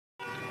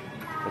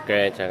Ok,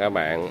 chào các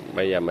bạn.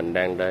 Bây giờ mình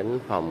đang đến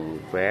phòng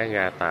vé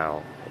ga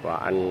tàu và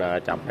anh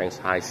Trọng đang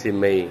xài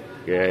simi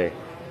ghê,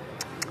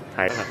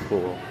 thấy rất là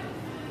cool.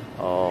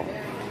 Ồ,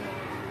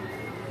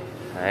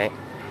 đấy.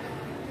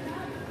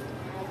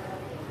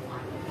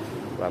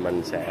 Và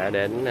mình sẽ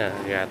đến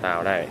ga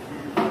tàu đây.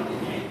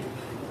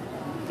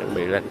 Chuẩn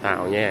bị lên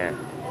tàu nha.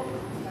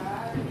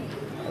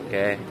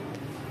 Ok.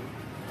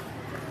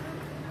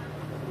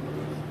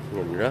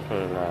 Nhìn rất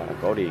là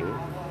cổ điển.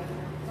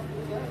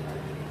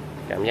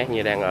 Cảm giác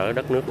như đang ở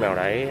đất nước nào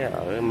đấy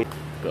ở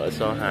cửa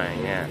số 2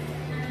 nha.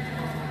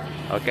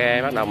 Ok,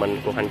 bắt đầu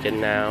mình cuộc hành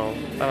trình nào.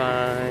 Bye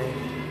bye.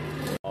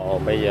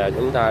 Bây giờ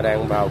chúng ta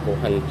đang vào cuộc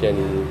hành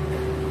trình.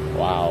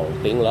 Wow,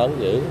 tiếng lớn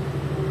dữ.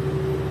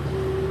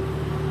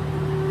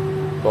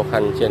 Cuộc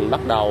hành trình bắt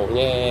đầu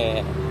nha.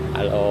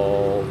 Alo.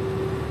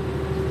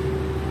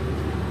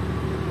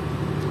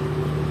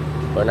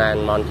 Bữa nay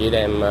anh Mon chỉ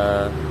đem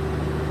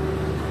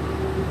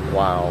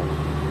wow,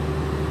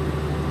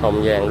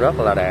 không gian rất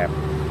là đẹp.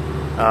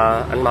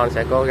 Anh Mon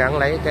sẽ cố gắng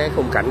lấy cái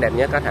khung cảnh đẹp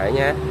nhất có thể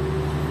nhé.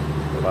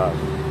 Vâng.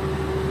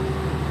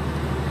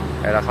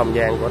 Đây là không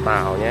gian của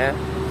tàu nhé.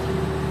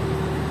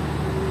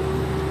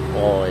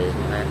 Ôi,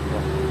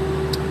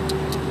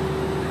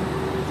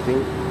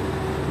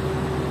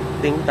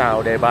 tiếng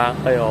tàu đề ba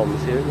hơi ồn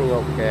xíu nhưng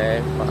ok,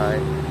 phải.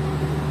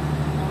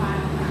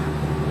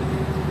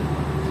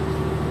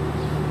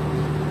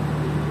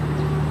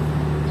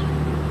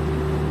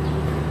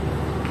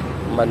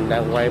 Mình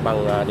đang quay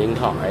bằng điện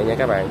thoại nha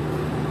các bạn.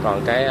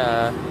 Còn cái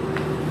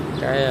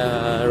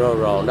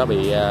Roro nó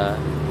bị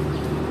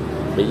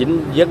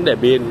dính vấn đề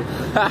pin.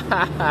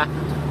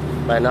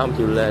 Và nó không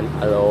chịu lên.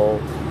 Alo.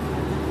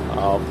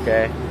 Ok,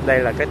 đây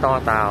là cái toa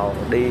tàu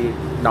đi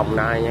Đồng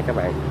Nai nha các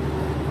bạn.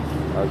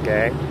 Ok,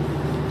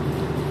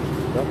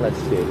 rất là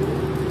xịn,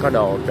 có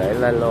đồ để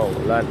lên luôn.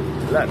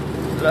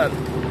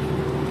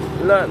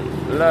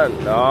 Lên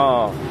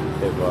đó,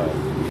 tuyệt vời.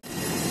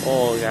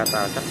 Ô, ga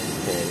tàu sắp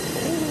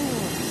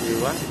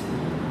vui quá.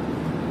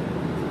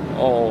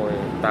 Ôi,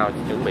 tàu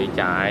chuẩn bị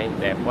chạy,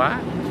 đẹp quá.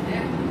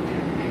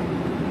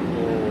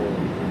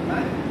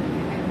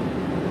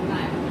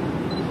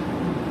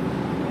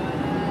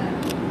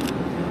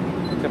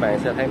 Các bạn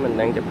sẽ thấy mình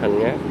đang chụp hình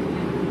nhé.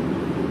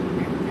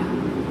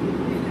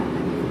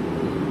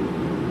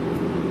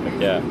 Được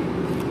chưa?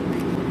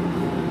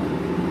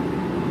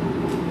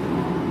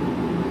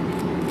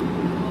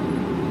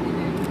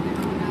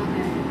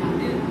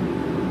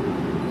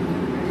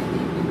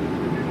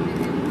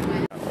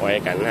 Quay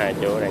cảnh hai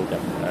chú đang chụp.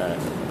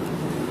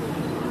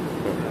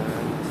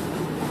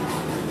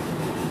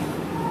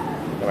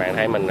 Các bạn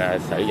thấy mình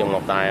sử dụng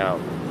một tay không?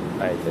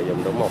 Đây, sử dụng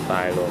đúng một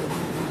tay luôn.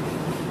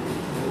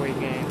 Quay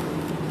ngang.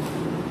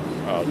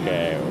 Ok,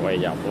 quay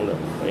dọc cũng được,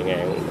 quay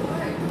ngang cũng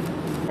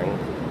được.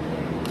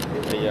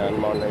 Bây giờ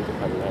anh Mon đang chụp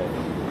hình này.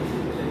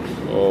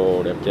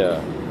 Ồ, đẹp chưa?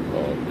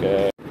 Ok.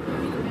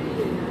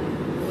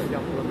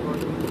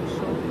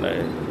 Đây.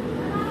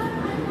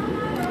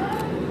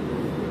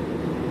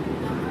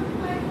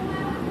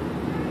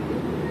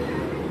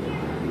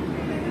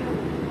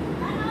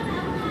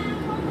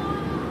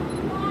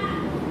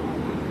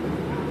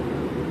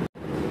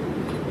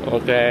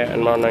 Ok,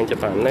 anh Mon đang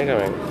chụp ảnh đấy các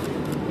bạn.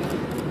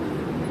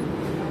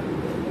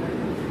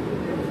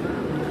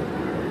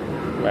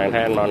 Bạn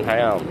thấy anh Mon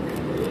thấy không?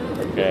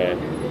 Ok.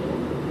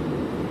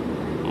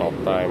 Một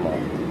tay một.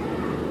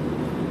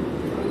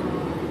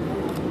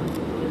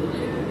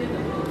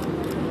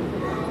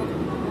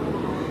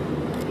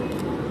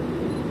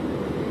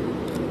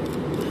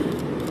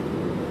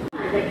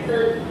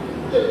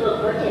 Trường hợp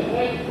có trẻ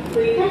em,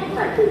 quý khách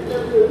phải tự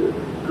trông giữ,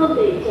 không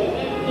để trẻ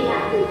em đi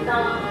lại tự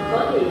do,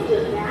 có thể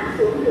trượt ngã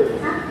xuống đường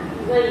sắt,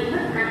 gây mất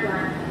an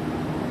toàn.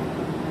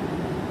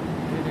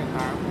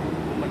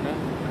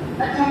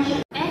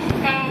 Attention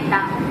SE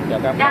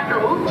đang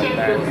đổ trên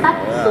đường sắt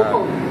số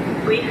 1.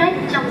 Quý khách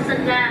trong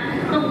sân ga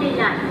không đi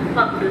lại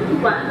hoặc đứng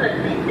quá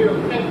gần mép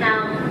đường khe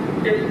cao,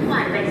 đứng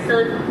ngoài vạch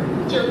sơn.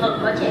 Trường hợp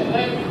có trẻ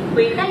em,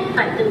 quý khách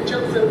phải tự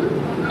trông giữ,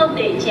 không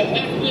để trẻ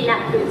em đi lại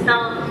tự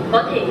do,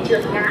 có thể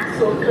trượt ngã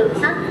xuống đường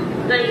sắt,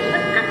 gây mất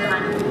an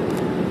toàn.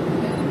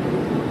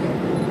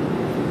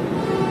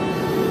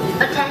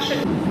 Attention.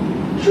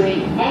 Train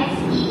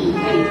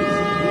SE8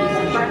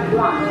 is track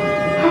 1.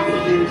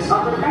 Passengers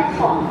on the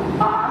platform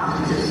are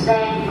asked to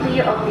stand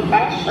clear of the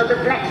edge of the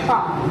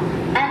platform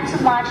and to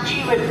watch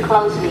children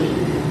closely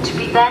to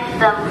prevent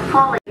them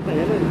falling.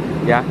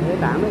 Dạ.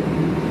 E8 đấy.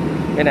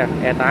 Cái nào?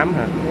 E8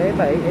 hả?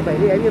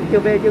 E7 đi, em chưa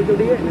về chưa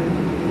đi ấy.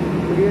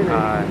 Đi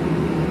này.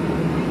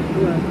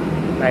 Đúng rồi.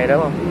 Đây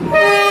đúng không?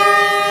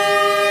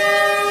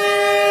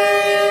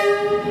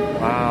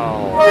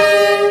 Wow.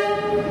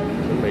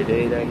 Chuẩn bị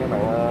đi đây các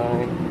bạn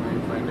ơi.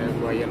 Phải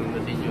quay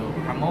anh đi vô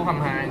 21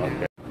 22 nè.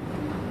 Okay.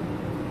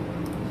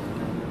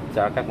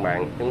 Chào các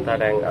bạn, chúng ta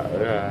đang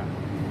ở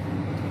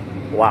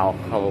wow,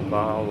 không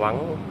có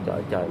vắng,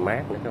 trời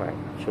mát nữa các bạn.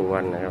 Xung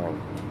quanh này các bạn.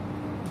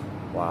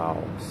 Wow,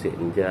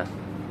 xịn chưa?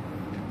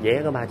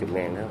 Vé có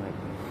 30.000 đó các bạn.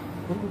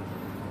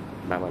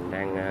 Và mình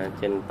đang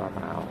trên toa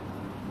tàu,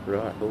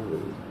 rất là thú vị.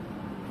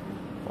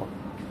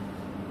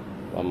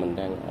 Và mình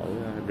đang ở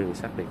đường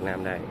sắt Việt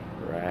Nam đây.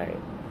 Right.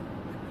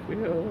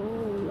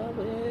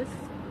 Love it.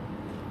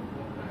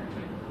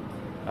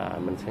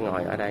 Mình sẽ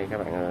ngồi ở đây các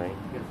bạn ơi.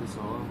 Cái thứ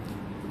số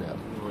Được.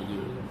 ngồi dưới.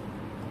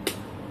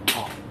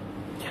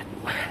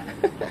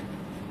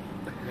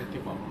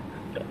 Cái bóng.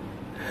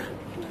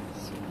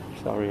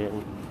 Sorry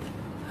em.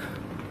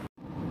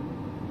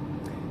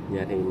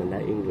 Giờ thì mình đã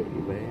yên vị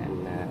với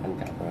anh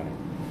Cặp rồi.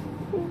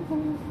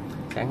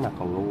 Sáng mặt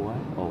còn ngu quá.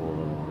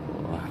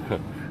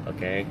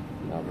 Ok,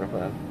 rồi rất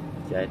là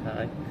chơi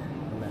thôi.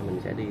 Hôm nay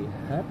mình sẽ đi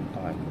hết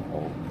toàn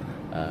bộ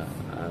ở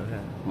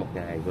một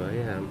ngày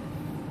với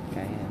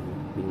cái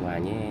Biên Hòa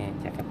nhé.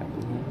 Chào các bạn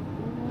nhé.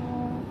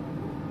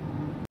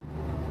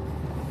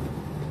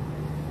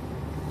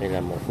 Đây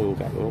là một khung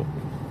cảnh,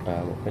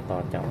 một cái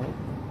to trống.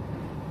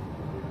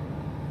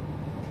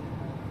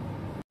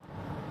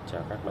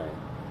 Chào các bạn.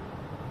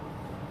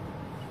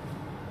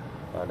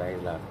 Và đây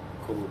là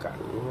khung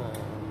cảnh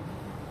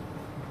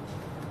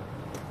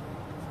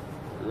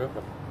rất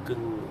là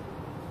kinh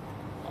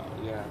ở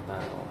ga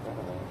tàu các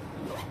bạn.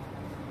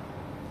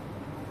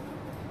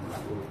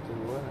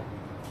 Kinh quá.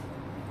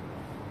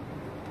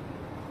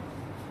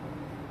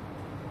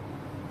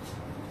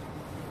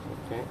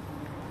 Ok.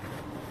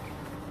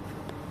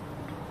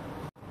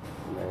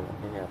 Đây là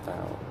cái ga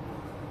tàu.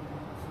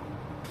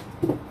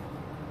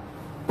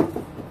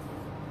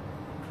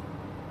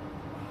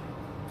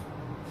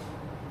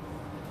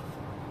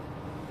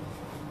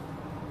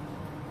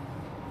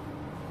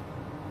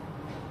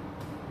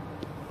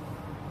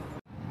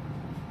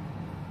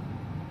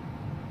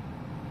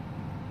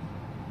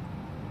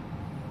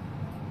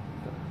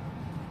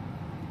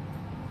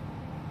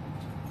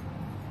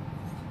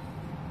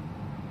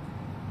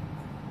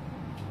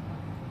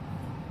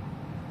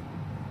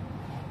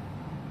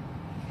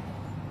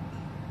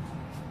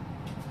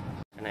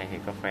 Cái này thì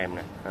có frame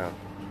nè, không?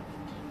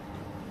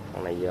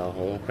 Con này vô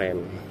không có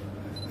frame.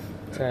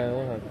 Sao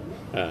quá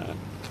hả?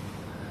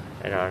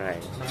 Đây rồi này.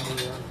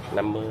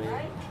 50.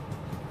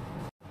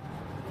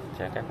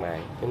 Chào các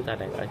bạn, chúng ta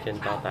đang ở trên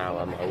toa tàu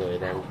và mọi người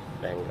đang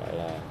gọi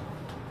là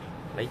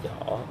lấy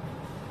vỏ.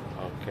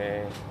 Ok.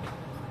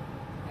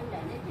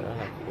 Đó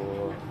là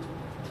cua.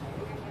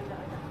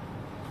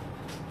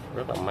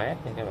 Rất là mát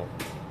nha các bạn.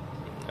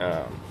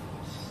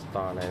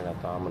 To này là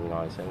to mình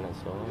ngồi sẽ là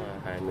số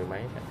 20 mấy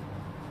này.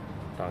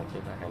 Toàn chỉ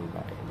là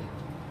 27.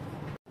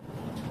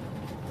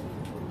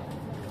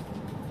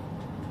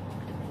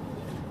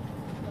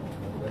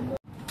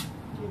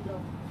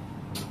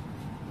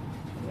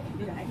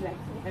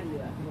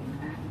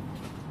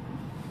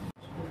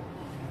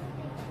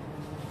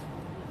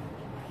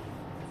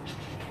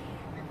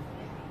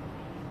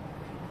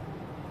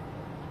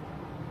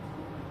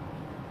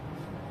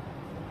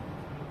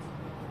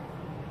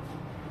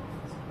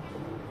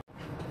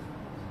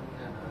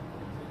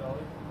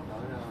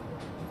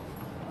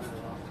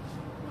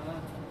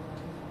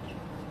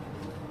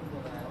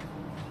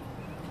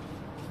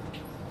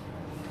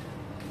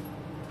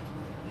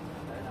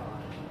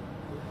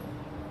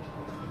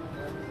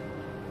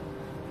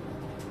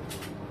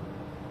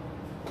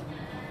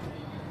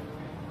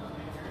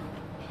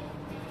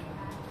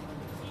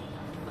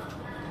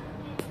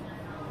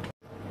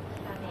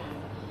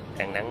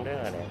 Trăng nắng rất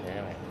là đẹp nha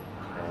các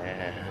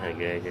bạn.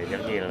 Ghê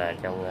giống như là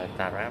trong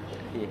Tarap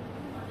gì?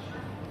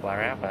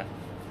 Warap hả?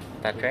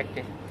 Ta Trek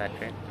chứ, Ta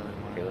Trek.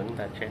 Hiệu ứng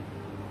Ta Trek.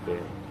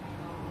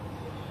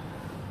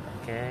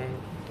 Ok.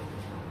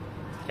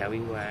 Chào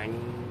Biên Hòa.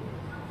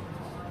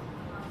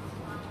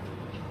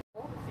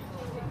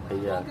 Bây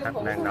giờ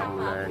khách đang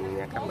đông lên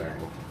nha các bạn.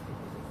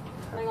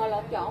 Mày ngồi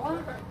lộn chỗ á.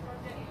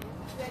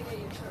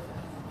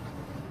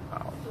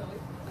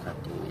 Khách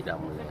chuẩn bị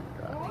đông lên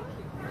rồi.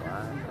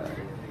 Quá rồi.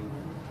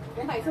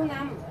 Cái này số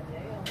 5.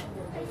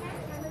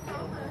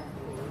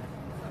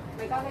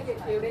 Mày coi cái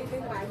chiều đi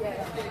bên ngoài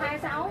về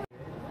 26.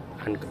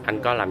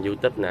 Anh có làm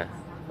YouTube nè.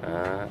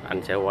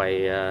 Anh sẽ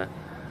quay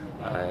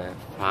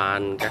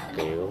fan các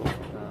kiểu.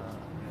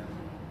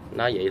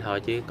 Nói vậy thôi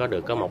chứ có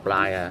được có một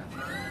like à.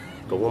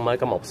 Cũng mới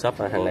có một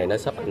sub à. Thằng này nó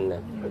sub anh nè.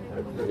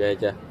 Ghê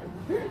chưa?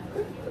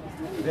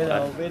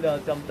 Bây giờ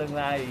trong tương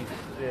lai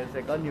thì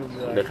sẽ có nhiều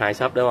người được 2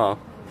 sub đúng không?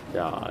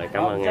 Rồi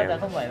cảm ơn em.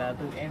 Không phải là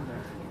từ em rồi.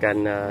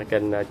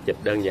 Kênh chụp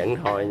đơn giản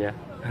thôi nha.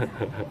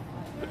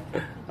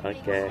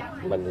 Ok,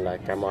 mình là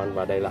Camon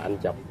và đây là anh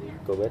chọc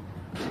Covid.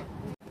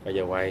 Bây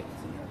giờ quay.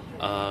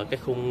 Cái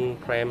khung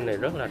frame này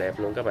rất là đẹp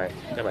luôn các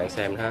bạn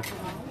xem ha,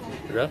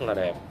 rất là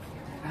đẹp.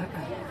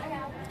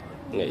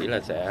 Nghĩ là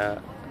sẽ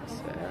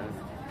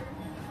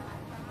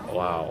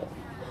wow,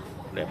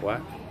 đẹp quá.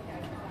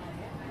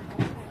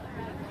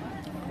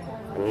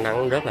 Ánh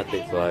nắng rất là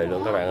tuyệt vời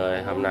luôn các bạn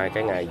ơi. Hôm nay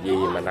cái ngày gì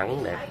mà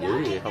nắng đẹp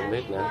dữ gì không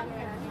biết nữa.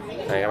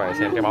 Đây các bạn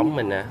xem cái bóng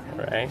mình nè,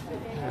 đấy,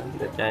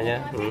 đẹp trai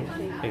nhá.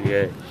 Cái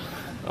ghê.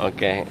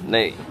 Ok,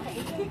 đây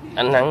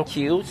ánh nắng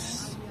chiếu.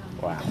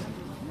 Wow.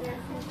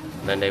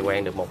 Lên đây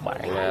quen được một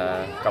bạn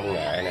công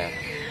nghệ nè.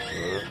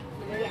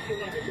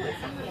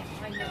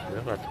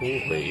 Rất là thú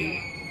vị.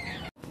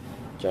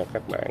 Cho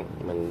các bạn,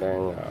 mình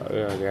đang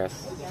ở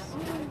gas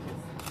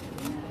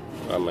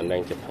và mình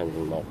đang chụp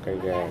hình một cái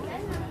ga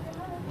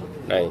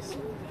Đây,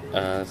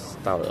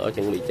 tàu lửa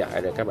chuẩn bị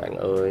chạy rồi các bạn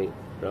ơi,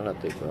 rất là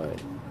tuyệt vời.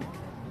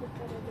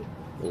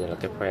 Bây giờ là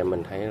cái frame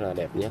mình thấy là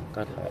đẹp nhất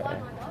có thể.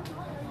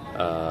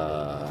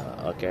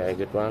 Ok,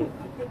 good one.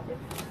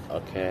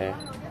 Ok,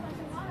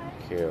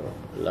 cool,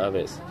 love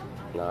it,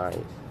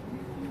 nice.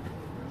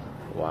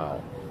 Wow,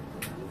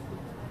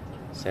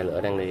 xe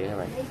lửa đang đi các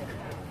bạn.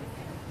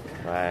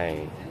 Wow,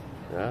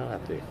 rất là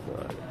tuyệt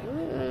vời,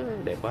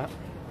 đẹp quá.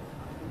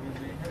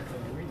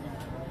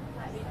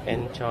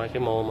 Enjoy cái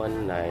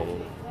moment này.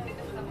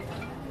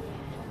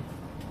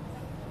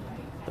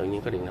 Tự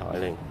nhiên có điện thoại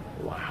liền.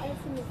 Wow,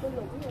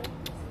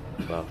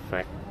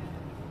 perfect.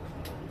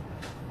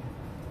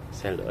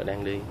 Xe lửa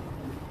đang đi.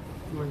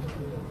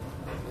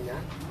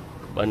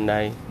 Bên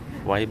đây,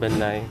 quay bên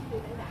đây.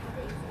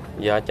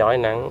 Do chói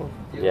nắng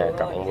và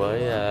cộng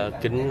với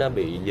kính nó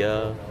bị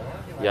dơ,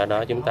 do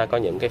đó chúng ta có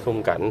những cái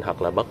khung cảnh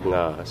thật là bất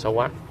ngờ, xấu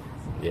quắc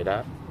vậy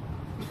đó.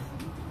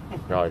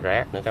 Rồi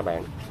rác nữa các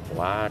bạn,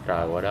 quá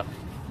trời quá đất.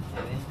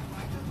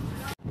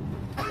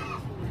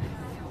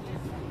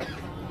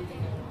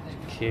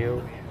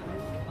 Cute,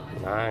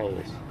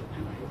 nice.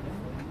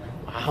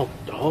 Wow,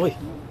 trời ơi,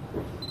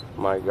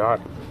 my god,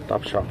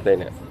 top shot đây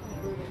nè.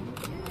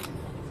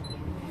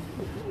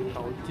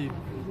 Tổ chim.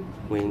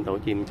 Nguyên tổ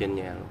chim trên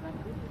nhà luôn.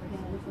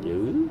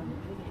 Dữ.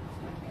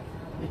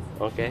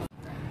 Ok,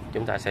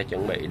 chúng ta sẽ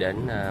chuẩn bị đến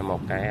một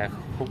cái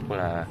khúc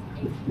là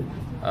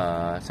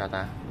sao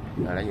ta,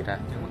 là cái gì ta?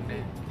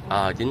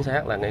 Chính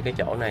xác là ngay cái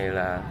chỗ này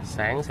là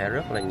sáng sẽ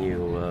rất là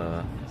nhiều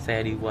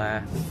xe đi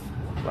qua,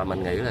 và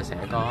mình nghĩ là sẽ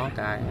có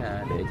cái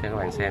để cho các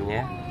bạn xem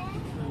nhé.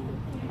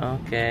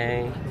 Ok,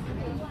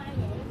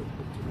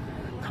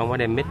 không có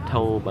đem mic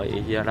thu,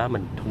 bởi do đó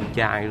mình thu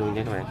chai luôn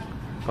nha các bạn.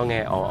 Có nghe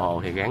ồ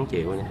ồ thì gán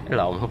chịu nha,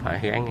 lộn không phải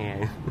gán nghe.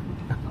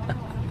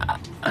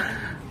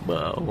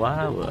 Bợ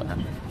quá, bợ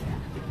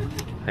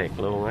thiệt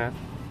luôn á,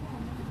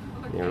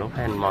 nhiều lúc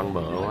thấy anh Mon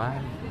bợ quá.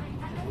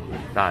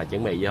 Rồi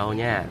chuẩn bị vô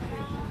nha,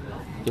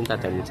 chúng ta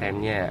cùng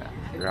xem nha.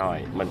 Rồi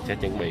mình sẽ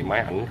chuẩn bị máy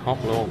ảnh hot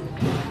luôn,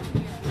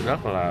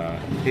 rất là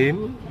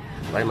hiếm.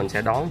 Vậy mình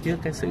sẽ đoán trước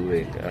cái sự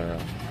việc,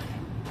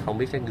 không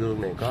biết cái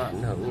gương này có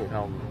ảnh hưởng gì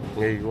không,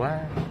 nghi quá.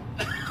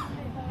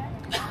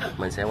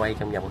 Mình sẽ quay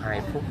trong vòng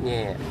 2 phút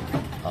nha.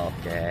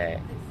 Ok,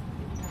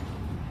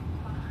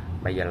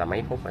 bây giờ là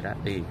mấy phút rồi đó.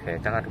 Đi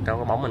có cái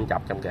bóng anh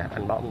chọc trong kìa,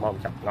 anh bóng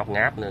chọc ngóc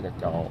ngáp nữa nè.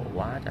 Trời,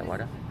 quá trời quá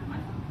đất.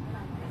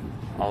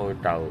 Ôi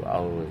trời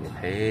ơi,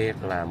 thiệt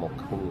là một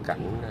khung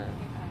cảnh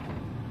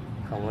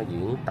không có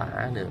diễn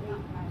tả được.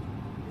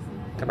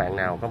 Các bạn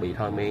nào có bị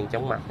thôi miên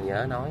chóng mặt thì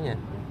nhớ nói nha.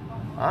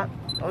 Đó.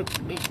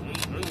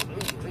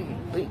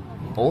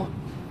 Ủa,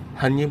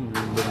 hình như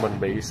mình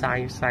bị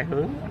sai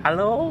hướng.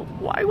 Alo,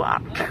 quái quá.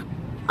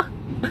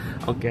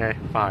 Ok,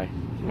 fine,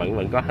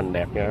 vẫn có hình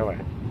đẹp nha các bạn.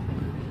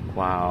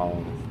 Wow,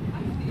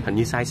 hình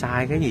như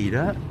sai cái gì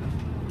đó.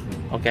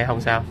 Ok,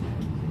 không sao,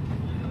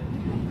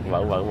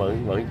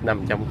 vẫn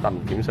nằm trong tầm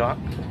kiểm soát.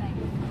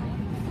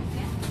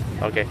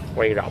 Ok,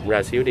 quay rộng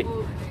ra xíu đi.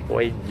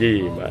 Quay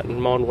gì mà anh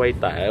Mon quay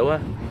tệ quá,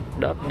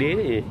 đớp đĩa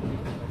gì,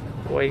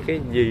 quay cái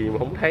gì mà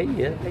không thấy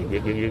gì á, thấy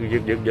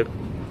giật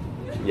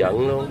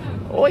giận luôn.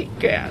 Ôi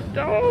kìa,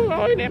 trời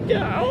ơi đẹp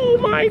chưa,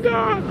 oh my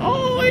god,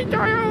 ôi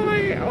trời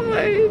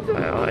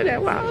ơi đẹp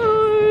quá,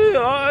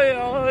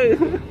 ôi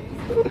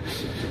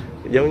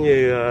giống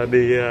như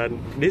đi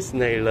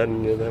Disney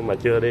lên mà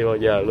chưa đi bao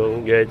giờ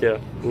luôn, ghê chưa,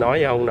 nói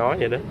với không nói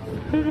vậy đó.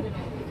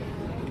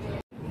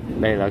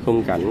 Đây là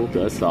khung cảnh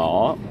cửa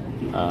sổ.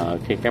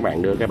 Khi các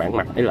bạn đưa cái bản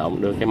mặt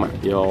đưa cái mặt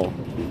vô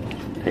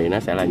thì nó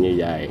sẽ là như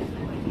vậy.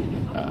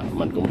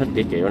 Mình cũng thích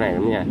cái kiểu này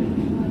lắm nha.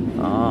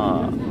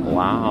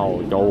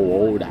 Wow, trời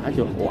ơi đã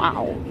chưa,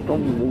 wow,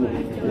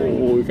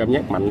 ôi cảm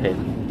giác mạnh thiệt.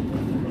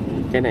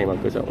 Cái này mà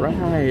cửa sổ rất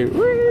hay,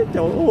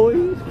 trời ơi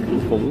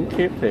khủng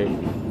khiếp thiệt,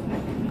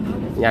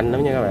 nhanh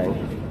lắm nha các bạn.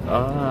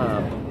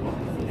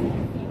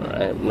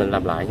 Mình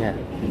làm lại nha,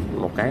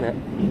 một cái nữa.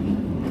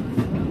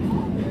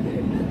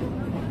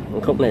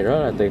 Khúc này rất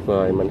là tuyệt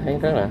vời, mình thấy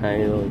rất là hay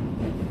luôn.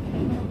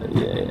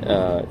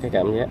 Cái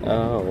cảm giác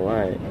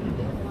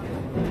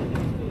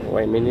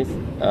wait a minute.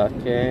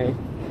 Ok,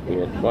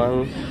 good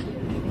one.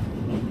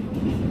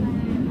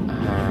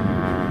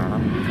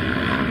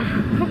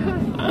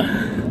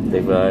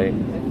 Tuyệt vời.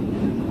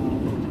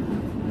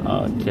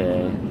 Ok,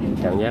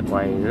 cảm giác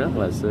quay rất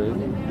là sướng.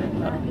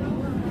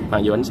 Mặc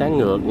dù ánh sáng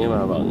ngược nhưng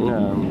mà vẫn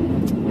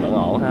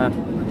ổn ha.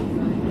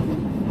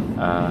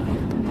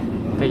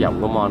 Cái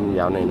giọng của Mon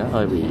dạo này nó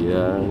hơi bị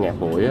ngạt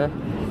mũi á.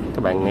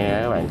 Các bạn nghe,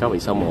 các bạn có bị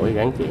sâu mũi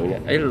gắng chịu nha.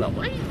 Ấy là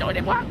trời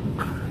đẹp quá.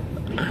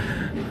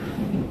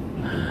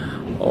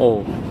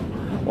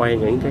 Quay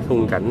những cái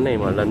khung cảnh này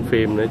mà lên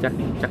phim nữa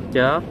chắc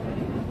chết,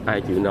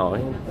 ai chịu nổi.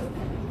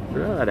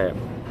 Rất là đẹp.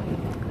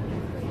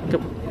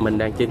 Mình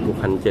đang trên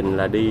cuộc hành trình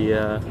là đi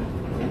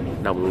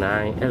Đồng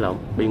Nai,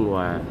 Biên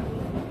Hòa,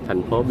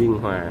 thành phố Biên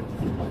Hòa,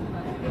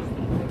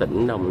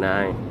 tỉnh Đồng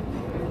Nai,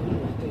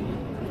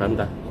 phải không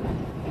ta?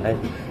 Đây,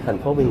 thành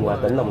phố Biên Hòa,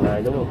 tỉnh Đồng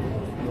Nai đúng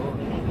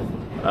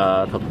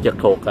không? Trực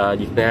thuộc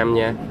Việt Nam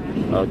nha.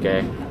 Ok,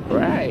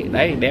 right,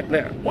 đây đẹp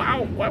nè.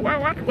 Wow,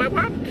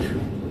 what.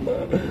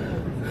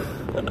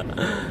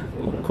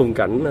 Một khung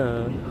cảnh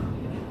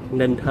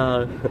nên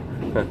thơ.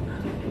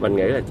 Mình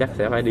nghĩ là chắc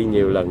sẽ phải đi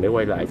nhiều lần để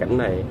quay lại cảnh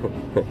này.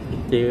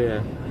 Chứ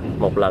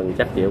một lần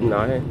chắc chị không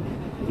nói.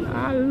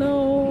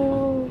 Alo,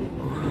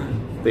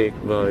 tuyệt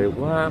vời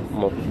quá.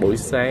 Một buổi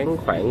sáng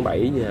khoảng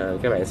 7 giờ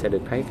các bạn sẽ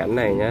được thấy cảnh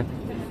này nha.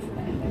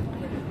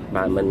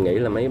 Và mình nghĩ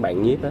là mấy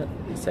bạn nhiếp á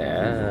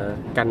sẽ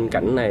canh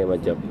cảnh này mà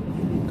chụp.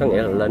 Có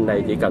nghĩa là lên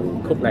đây chỉ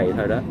cần khúc này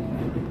thôi đó,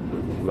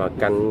 và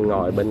canh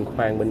ngồi bên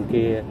khoang bên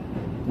kia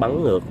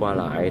bắn ngược qua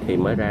lại thì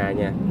mới ra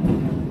nha.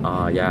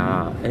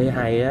 Dạ,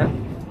 hay á,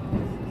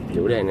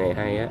 chủ đề này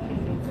hay á.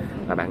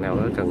 Và bạn nào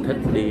có cần thích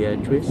đi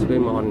trip với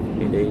Mon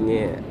thì đi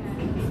nha.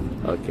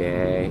 Ok,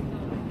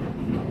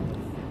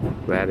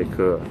 very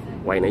cool.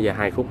 Quay nãy giờ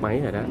 2 phút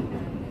mấy rồi đó.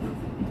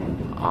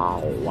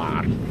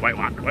 Wow.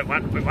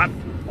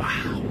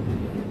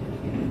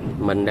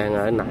 Mình đang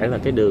ở nãy là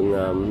cái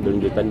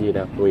đường gì tên gì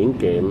nè, Nguyễn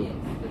Kiệm.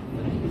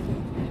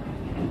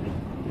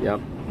 Yep.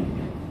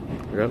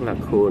 Rất là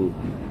cool.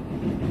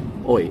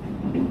 Ôi,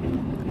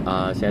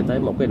 sẽ tới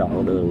một cái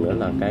đoạn đường nữa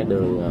là cái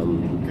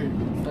đường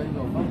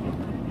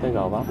cái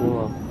Gò Vấp đúng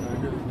không?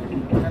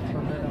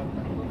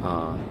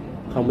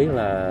 Không biết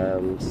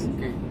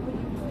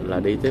là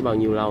đi tới bao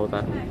nhiêu lâu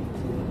ta?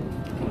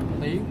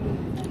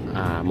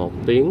 1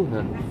 tiếng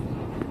hả?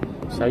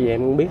 Sao vậy em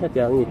cũng biết hết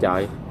trơn như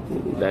trời.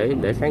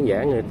 Để khán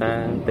giả người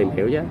ta tìm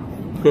hiểu chứ.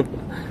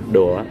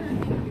 Đùa.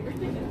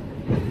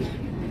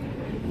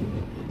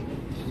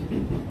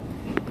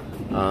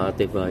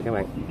 Tuyệt vời các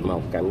bạn.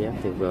 Một cảm giác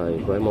tuyệt vời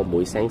với một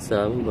buổi sáng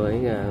sớm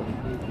với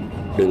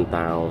đường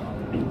tàu.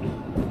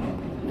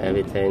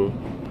 Everything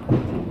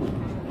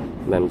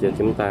làm cho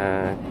chúng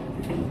ta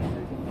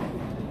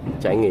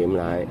trải nghiệm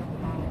lại.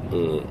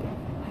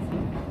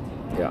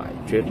 Rồi,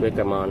 trip với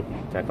Come On.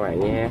 Chào các bạn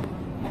nhé.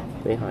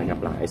 Tí hồi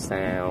gặp lại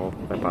sau.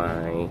 Bye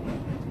bye.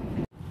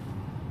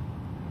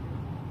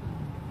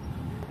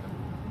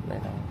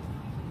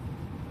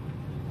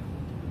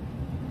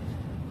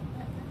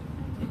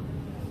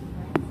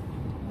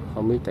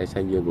 Không biết tại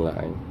sao dừng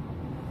lại.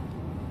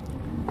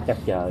 Chắc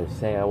chờ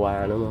xe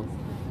qua đúng không?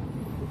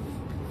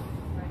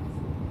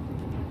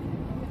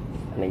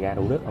 Này ga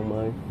Thủ Đức ông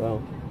ơi, phải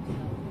không?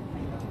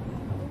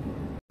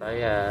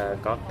 Tới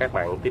có các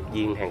bạn tiếp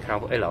viên hàng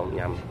không,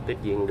 nhầm, tiếp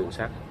viên đường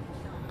sắt,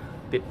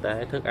 tiếp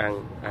tế thức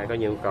ăn. Ai có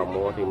nhu cầu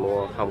mua thì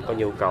mua, không có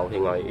nhu cầu thì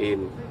ngồi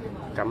im,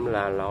 cấm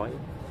la lối.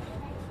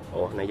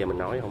 Ủa, nãy giờ mình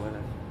nói không phải là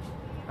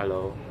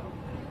alo.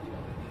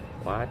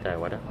 Quá trời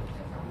quá đất.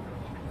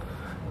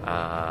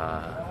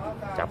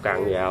 Chọc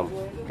cần gì không?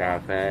 Cà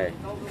phê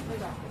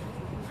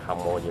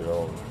không mua gì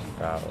luôn.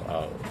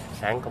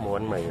 Sáng có mua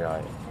bánh mì rồi.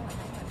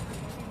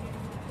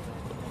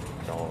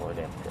 Trời ơi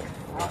đẹp kìa.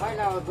 Phải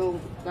là dùng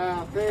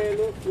cà phê,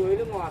 nước suối,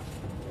 nước ngọt.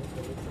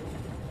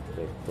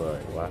 Tuyệt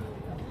vời quá.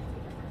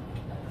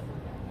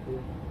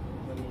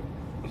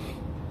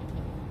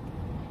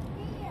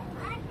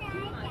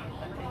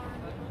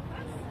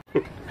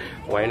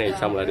 Quay này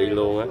xong là đi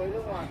luôn á.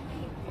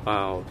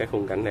 Wow, cái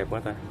khung cảnh đẹp quá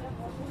ta.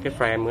 Cái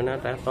frame của nó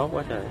đã tốt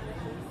quá trời.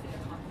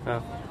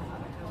 Không?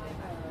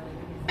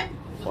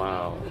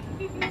 Wow.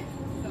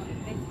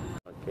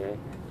 Ok,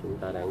 chúng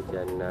ta đang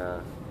trên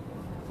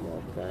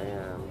một cái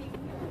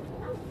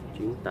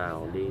chuyến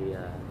tàu đi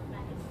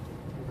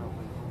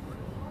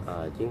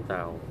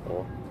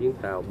chuyến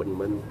tàu Bình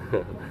Minh.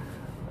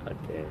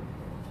 Ok.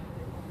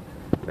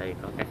 Đây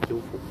có các chú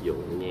phục vụ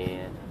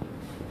nha,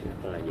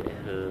 rất là dễ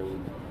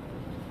thương.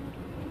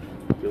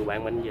 Chú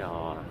bán bánh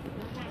giò,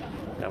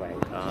 các bạn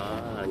có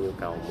nhu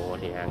cầu mua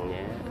thì ăn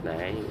nhé.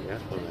 Để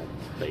rất là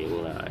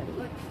tiện lợi,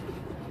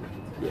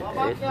 dễ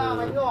thương.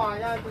 Bánh giò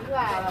nha, trứng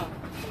gà rồi.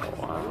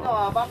 Bánh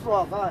giò bắp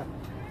ruột thôi.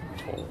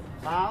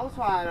 Táo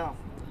xoài rồi.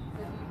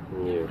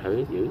 Nhiều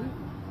thứ dữ,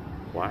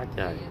 quá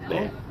trời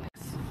đẹp.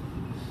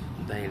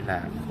 Đây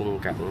là khung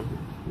cảnh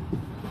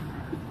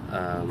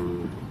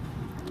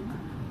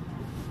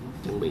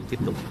chuẩn bị tiếp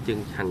tục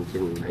hành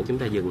trình. Nãy chúng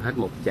ta dừng hết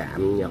một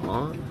trạm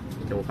nhỏ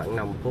trong khoảng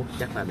 5 phút,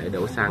 chắc là để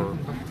đổ xăng.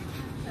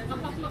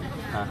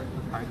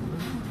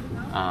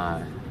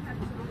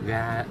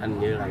 Ga anh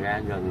như là ga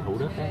gần Thủ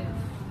Đức ấy.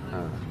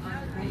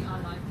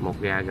 Một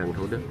ga gần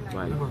Thủ Đức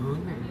vậy.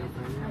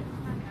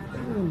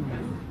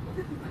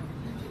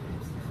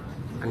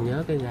 Anh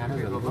nhớ cái ga đó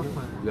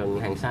gần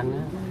Hàng Xanh á.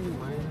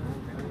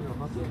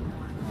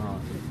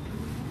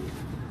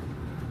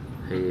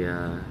 Thì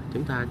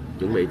chúng ta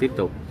chuẩn bị tiếp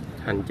tục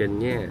hành trình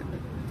nha.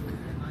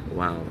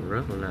 Wow,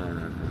 rất là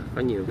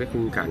có nhiều cái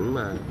khung cảnh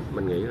mà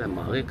mình nghĩ là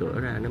mở cái cửa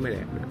ra nó mới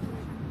đẹp được.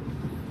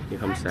 Nhưng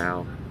không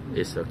sao,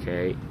 it's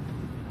okay.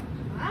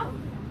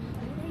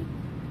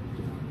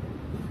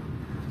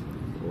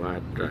 Quá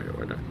trời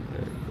quá đất.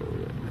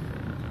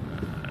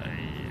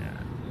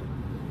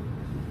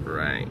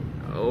 Right.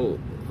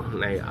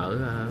 Này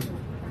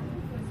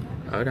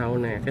ở đâu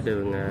nè? Cái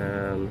đường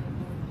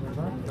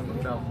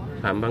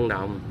Phạm Văn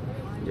Đồng.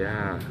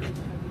 Yeah.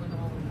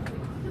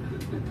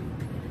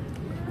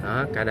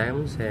 Đó, cả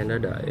đám xe nó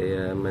đợi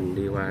mình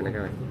đi qua nè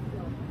các bạn.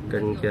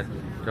 Kinh chưa?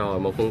 Rồi,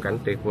 một khung cảnh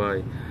tuyệt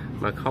vời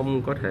mà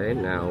không có thể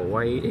nào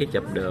quay để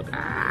chụp được.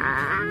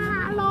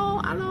 Alo.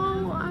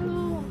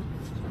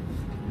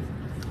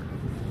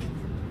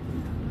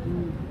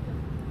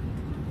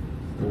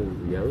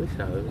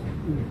 sự.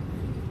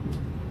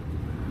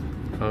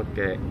 Ok,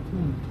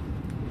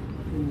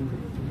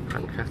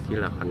 khoảnh khắc chỉ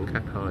là khoảnh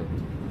khắc thôi.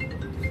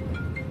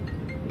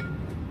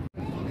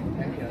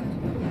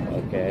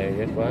 Ok,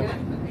 rất quá.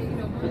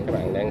 Các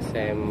bạn đang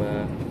xem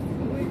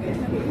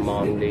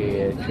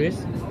Monday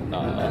Twist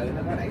ở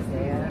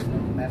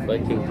với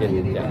chương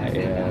trình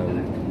chạy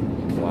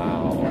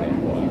wow, đẹp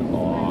quá.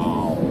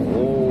 Wow,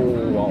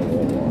 wow.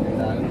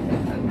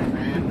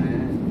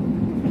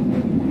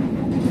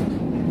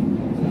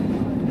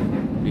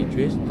 Đi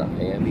Twist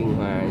tại Biên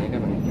Hòa nha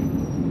các bạn.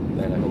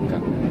 Đây là khung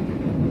cảnh.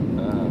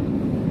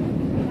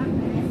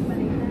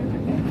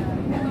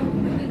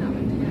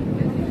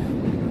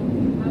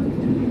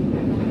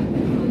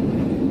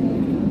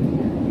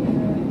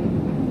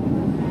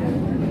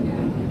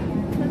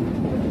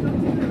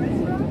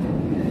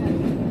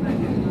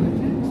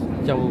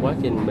 Trong quá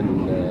trình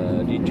mình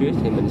đi trip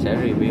thì mình sẽ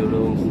review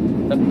luôn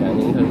tất cả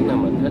những thứ nào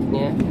mình thích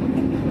nhé.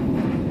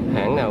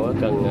 Hãng nào có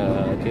cần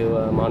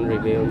kêu Mon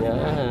review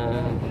nhớ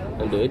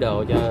gửi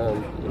đồ cho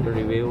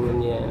review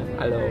luôn nha.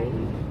 Alo,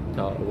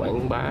 trời,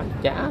 quảng bá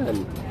chá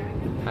hình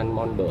anh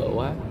Mon bựa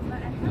quá.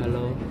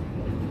 Alo,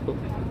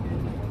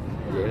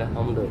 vậy là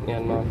không được nha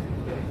anh Mon.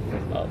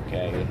 Ok,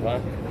 good quá.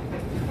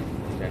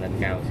 Sẽ lên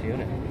cao xíu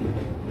nè.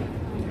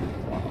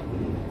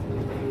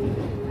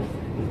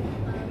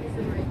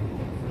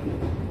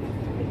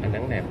 Ánh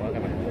nắng đẹp quá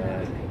các bạn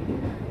ơi.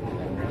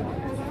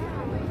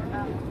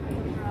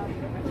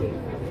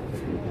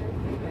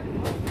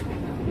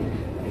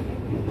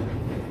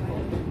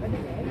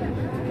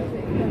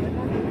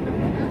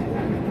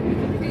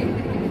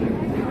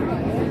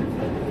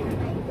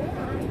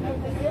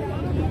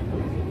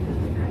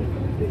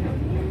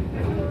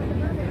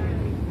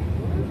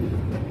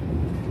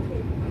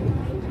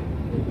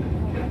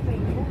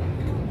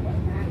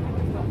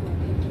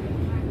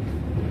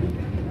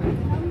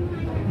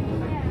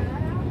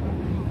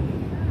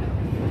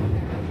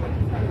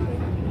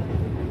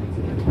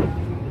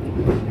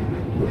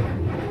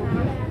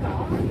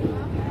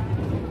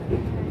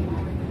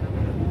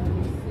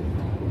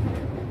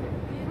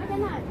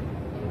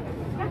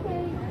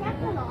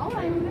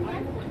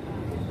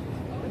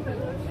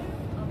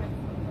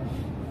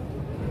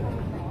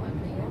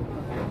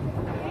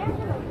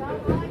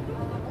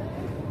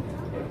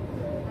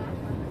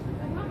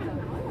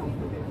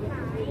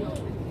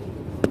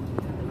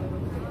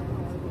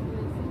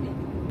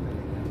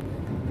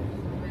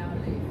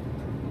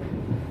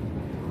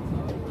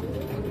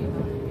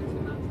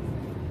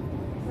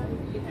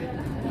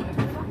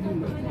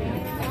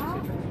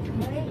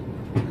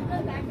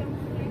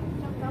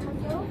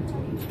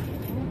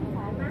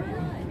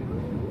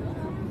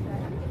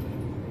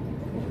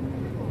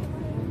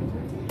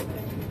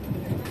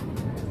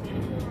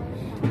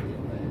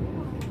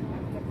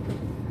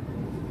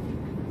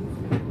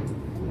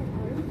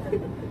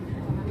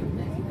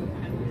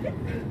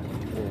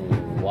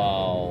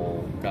 Wow,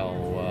 cầu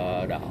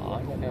đỏ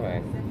nha các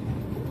bạn.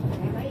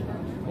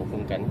 Một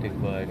khung cảnh tuyệt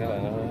vời các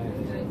bạn ơi.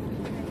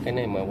 Cái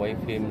này mà quay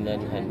phim lên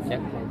hình chắc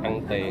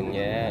ăn tiền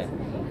nha.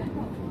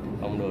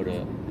 Không đùa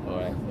được.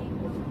 Alright,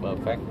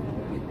 perfect.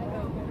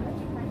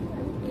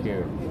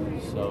 Cute,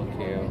 so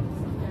cute.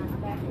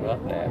 Rất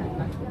đẹp,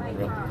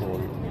 rất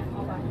cool,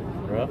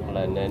 rất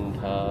là nên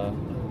thơ.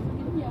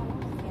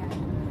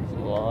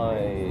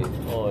 Ôi,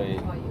 ôi.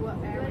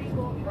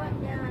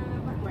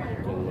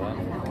 Mừng quá.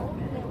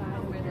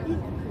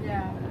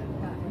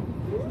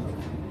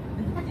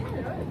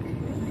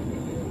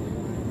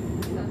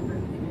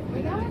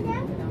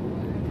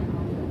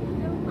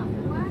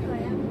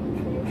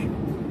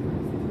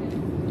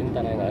 Chúng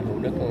ta đang ở Thủ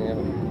Đức nha.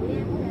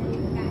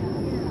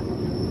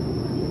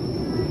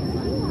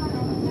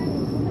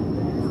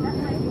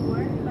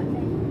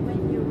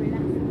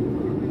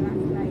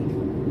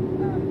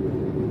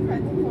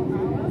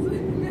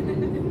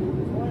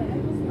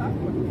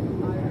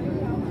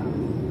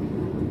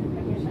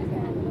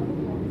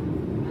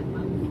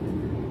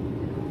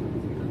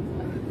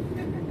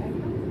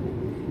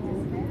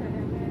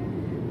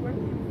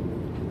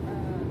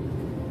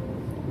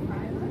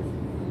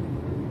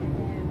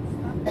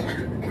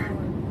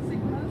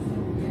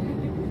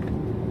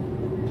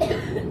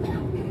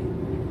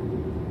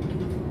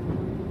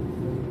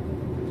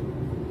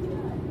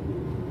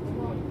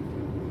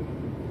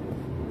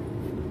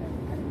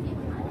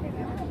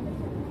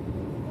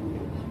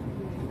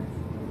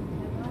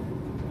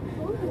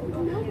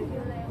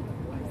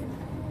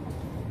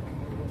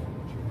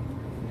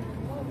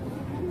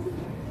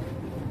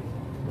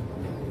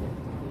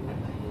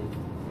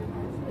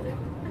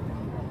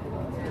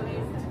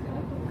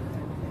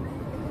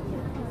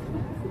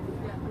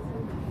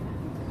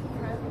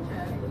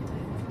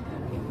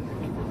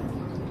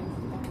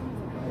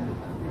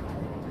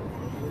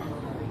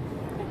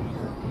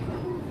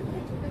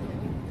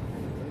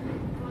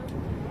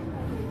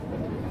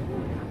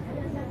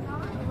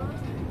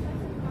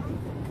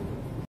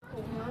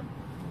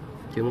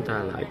 Chúng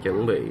ta lại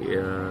chuẩn bị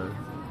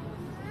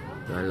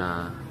gọi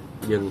là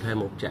dừng thêm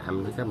một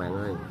trạm nữa các bạn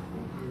ơi.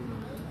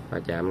 Và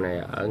trạm này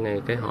ở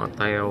ngay cái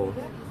hotel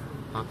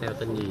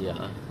tên gì vậy?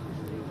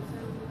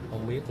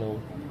 không biết luôn.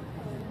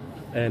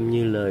 Em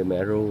như lời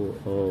mẹ ru.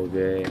 Ồ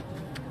ghê.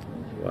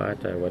 Quá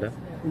trời quá đất.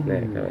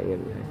 Nè các bạn nhìn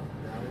thấy.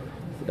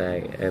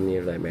 Đây em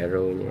như lời mẹ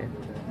ru nha.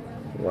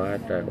 Quá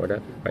trời quá đất.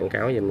 Quảng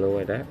cáo giùm luôn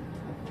rồi đó.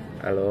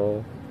 Alo.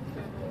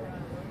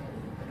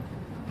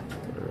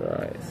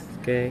 Rồi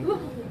ok.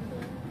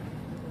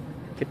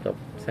 Tiếp tục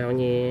sau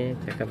nha.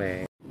 Chào các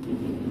bạn.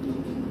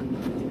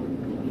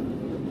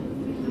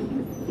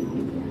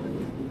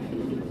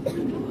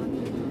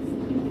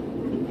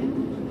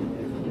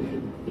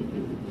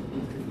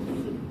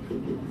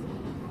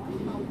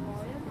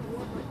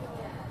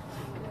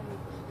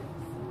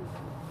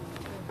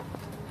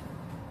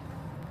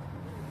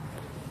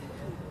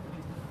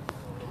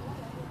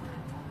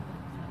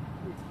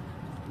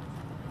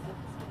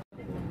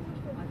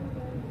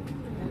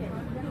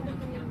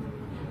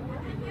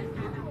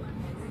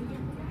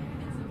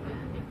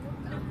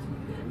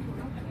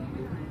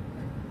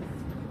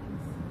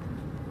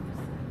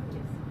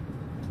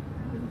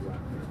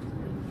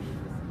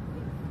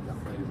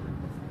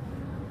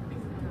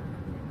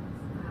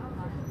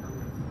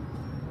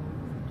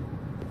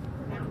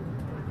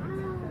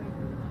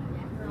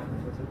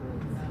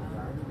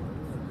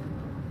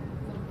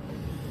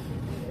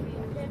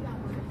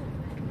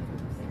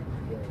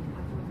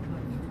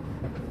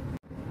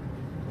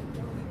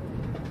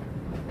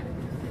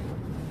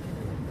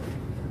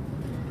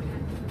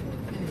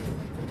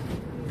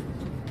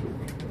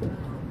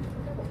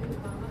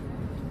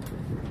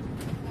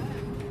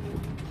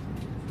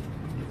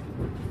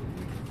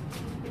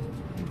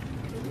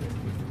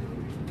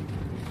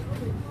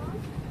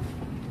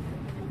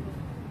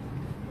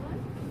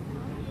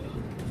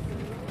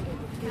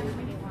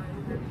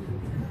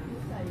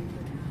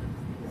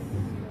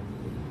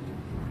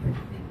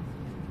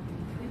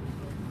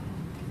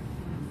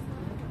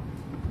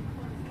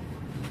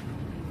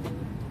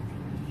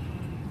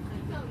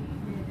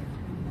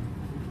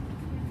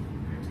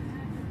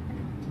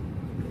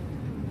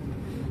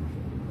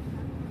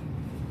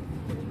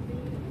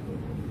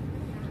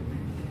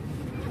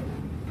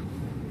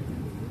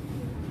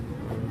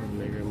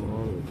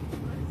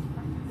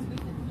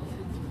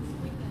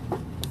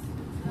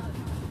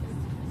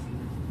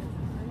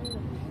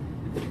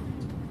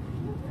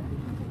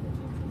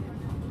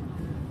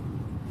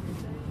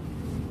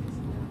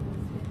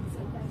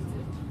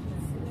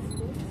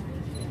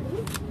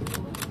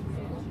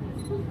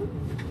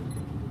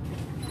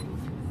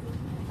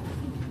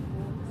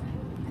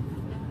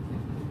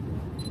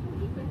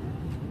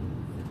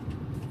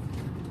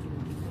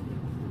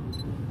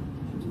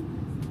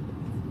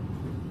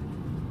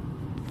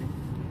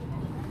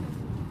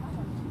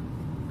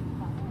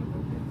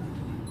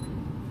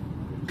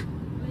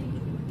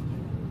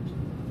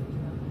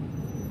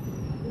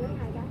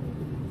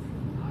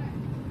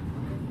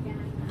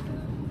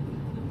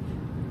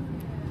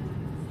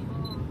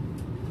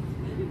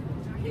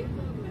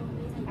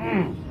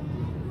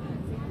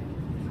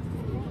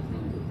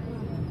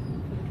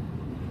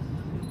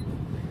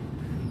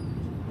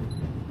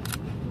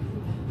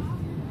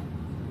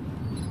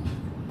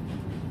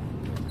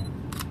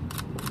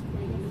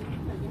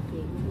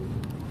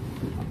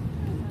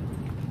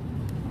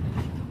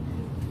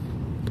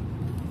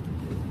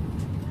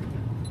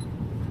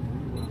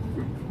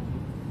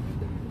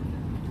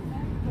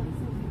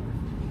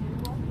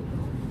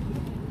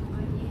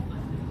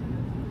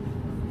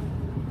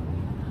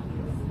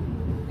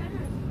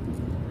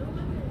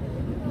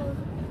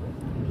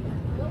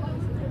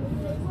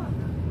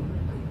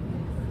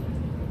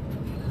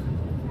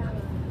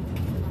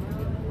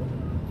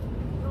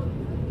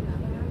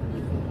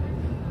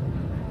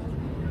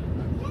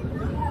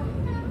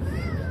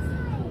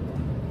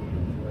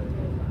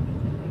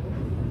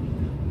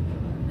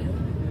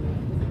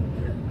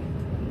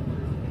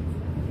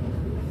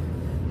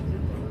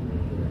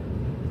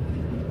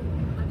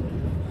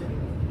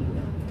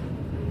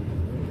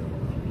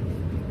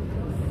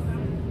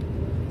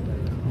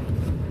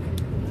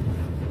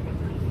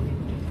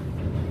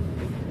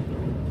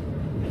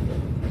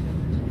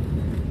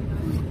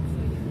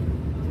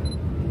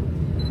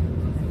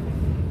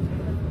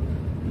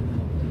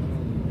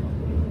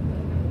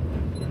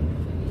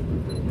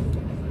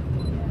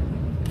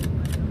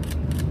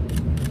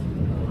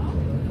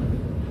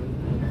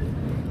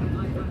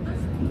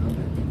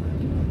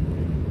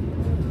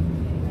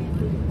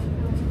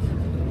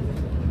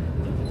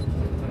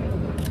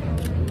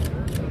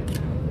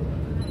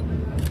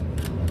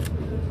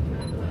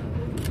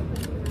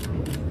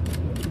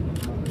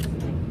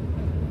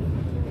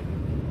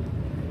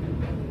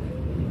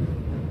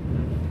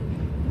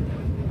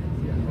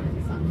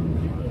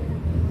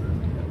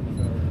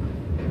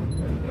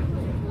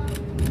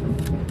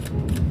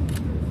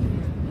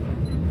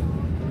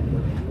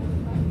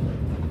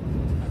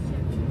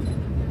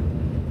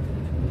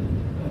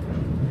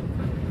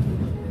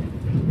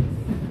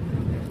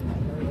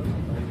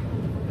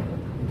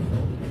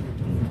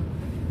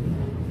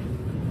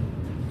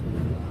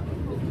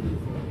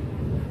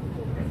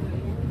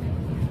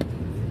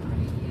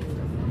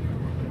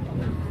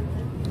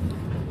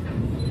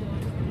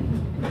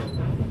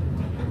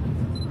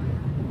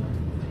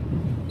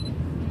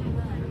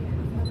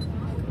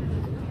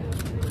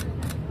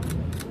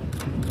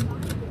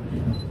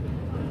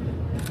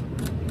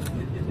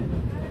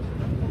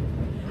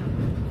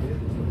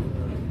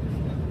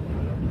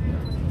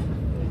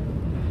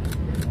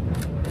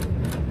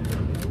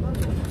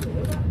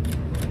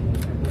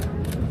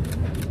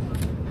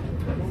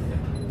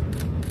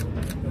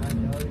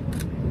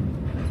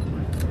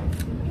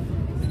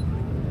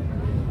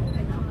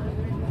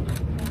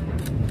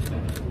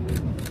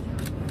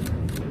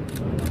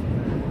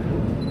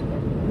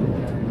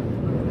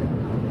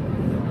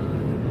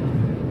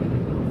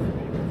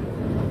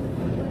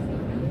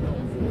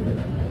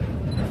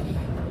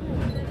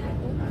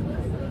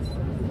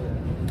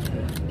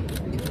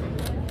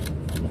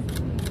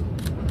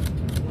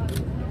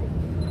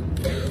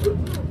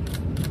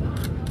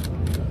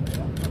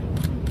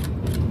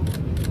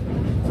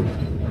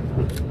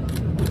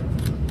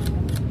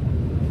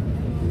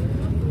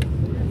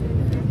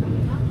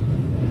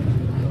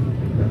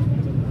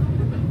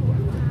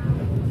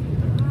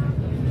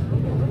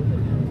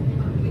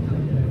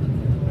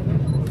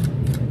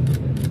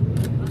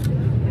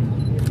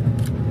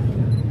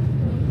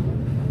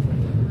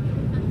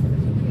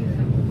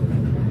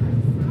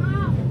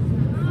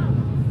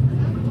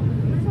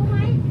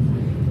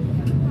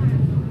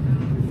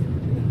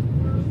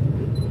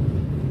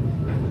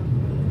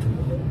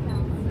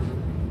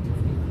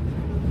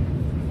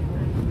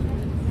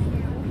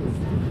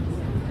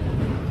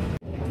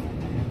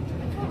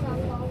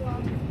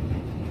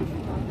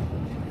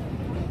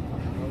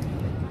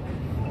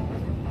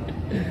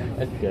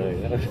 Ít cười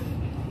lắm.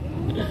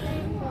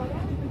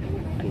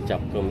 Anh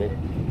chọc comic.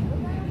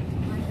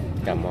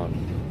 Come on.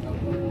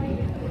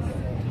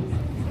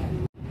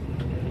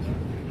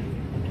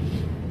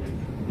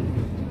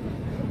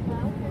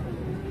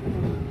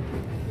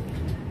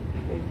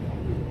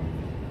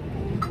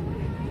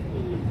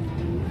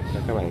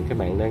 Các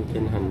bạn đang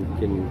trên hành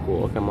trình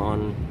của Come on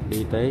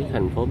đi tới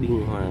thành phố Biên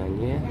Hòa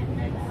nhé.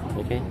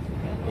 Ok,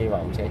 hy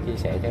vọng sẽ chia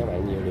sẻ cho các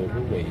bạn nhiều điều thú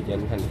vị trên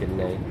hành trình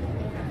này.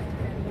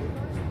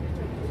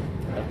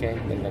 Ok,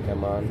 mình là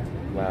Come on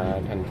và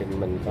hành trình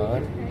mình có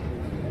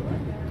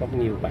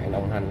nhiều bạn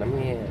đồng hành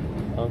lắm nha.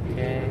 Ok,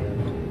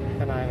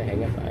 bye bye và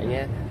hẹn gặp lại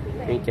nhé.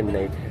 Chương trình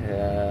này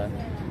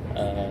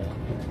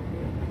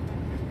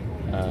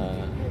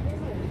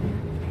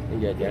bây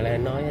giờ trở lại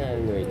nói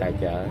người tài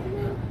trợ.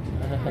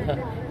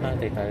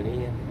 Từ từ đi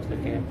nha.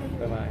 Ok,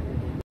 bye bye.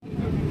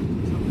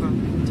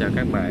 Chào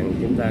các bạn,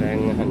 chúng ta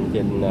đang hành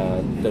trình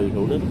từ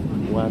Thủ Đức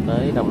qua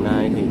tới Đồng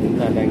Nai, thì chúng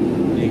ta đang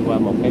đi qua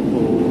một cái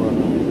khu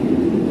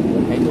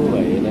mình thấy thú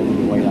vị nên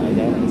quay lại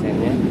cho các bạn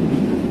xem nhé.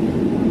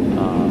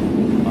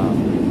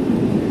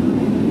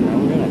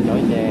 Nắng rất là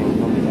chói chang,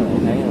 không biết các bạn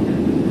thấy không?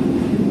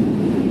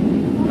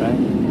 Đấy.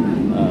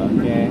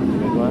 Ok,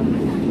 được quá.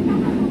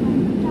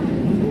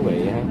 Thú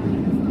vị ha.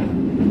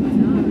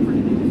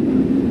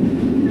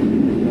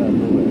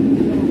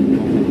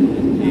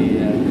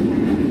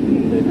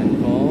 Từ thành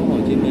phố Hồ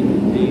Chí Minh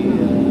đi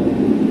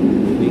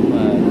Biên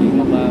Hòa chỉ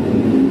có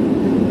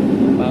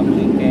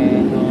 30 ca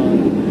thôi,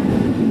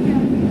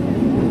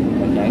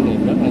 và trải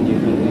nghiệm rất là nhiều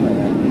thứ các bạn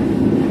ạ.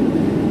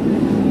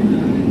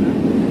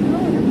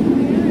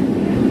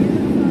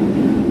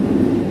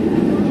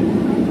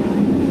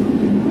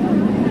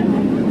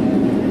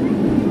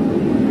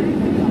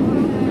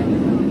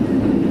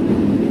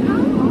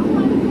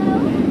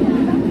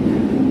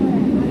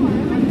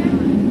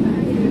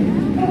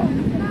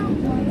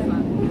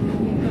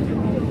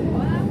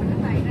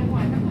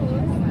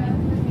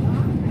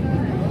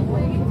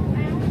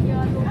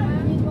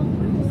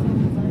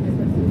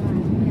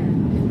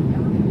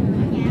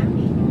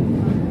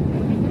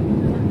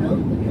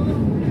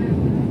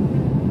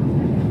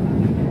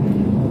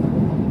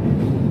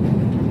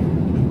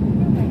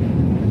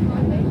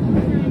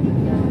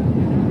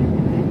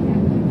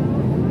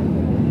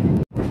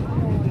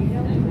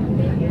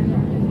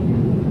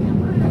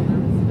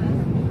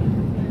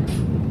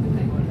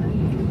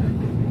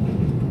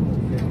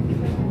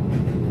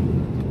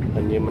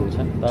 Như mình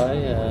sắp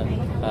tới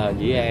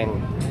Dĩ An.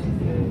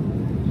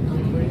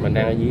 Mình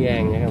đang ở Dĩ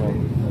An nha các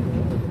bạn.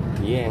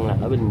 Dĩ An là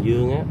ở Bình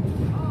Dương á.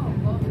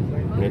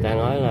 Người ta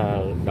nói là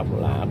độc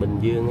lạ Bình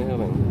Dương á các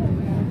bạn.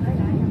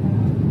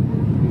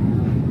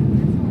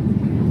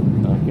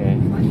 Ok.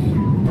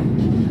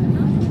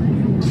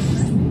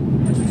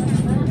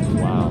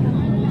 Wow.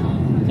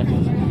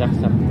 Chắc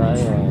sắp tới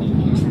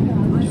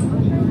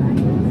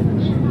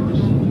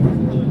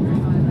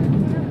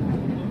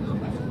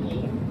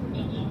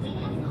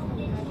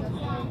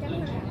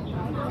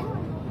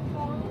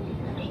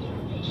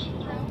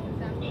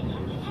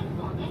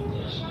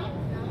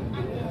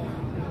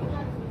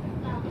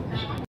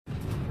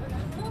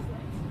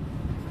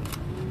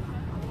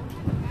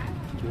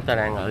chúng ta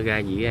đang ở ga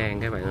Dĩ An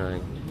các bạn ơi,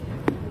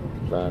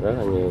 và rất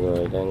là nhiều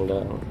người đang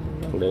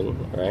đứng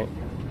đấy.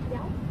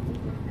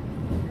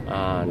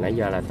 Nãy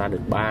giờ là ta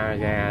được 3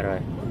 ga rồi,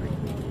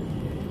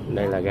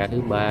 đây là ga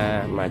thứ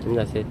 3 mà chúng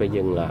ta sẽ phải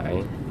dừng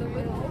lại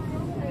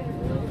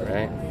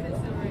đấy.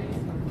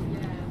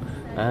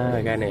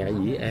 Ga này ở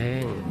Dĩ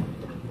An,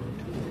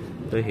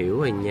 tôi hiểu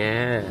rồi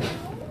nha.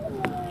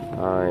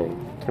 Rồi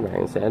các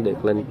bạn sẽ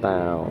được lên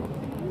tàu.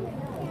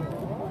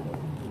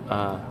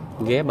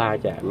 Ghé 3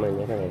 trạm rồi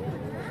nha các bạn.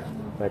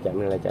 3 trạm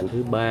này là trạm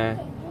thứ 3.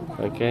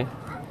 Ok,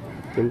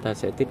 chúng ta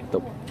sẽ tiếp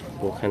tục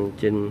cuộc hành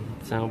trình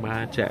sau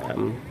 3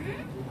 trạm.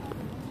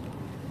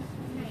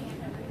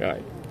 Rồi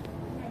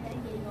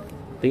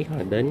tí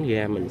hồi đến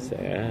ga mình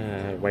sẽ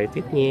quay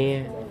tiếp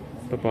nha.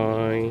 Bye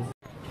bye.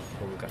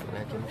 Khung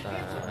cảnh chúng ta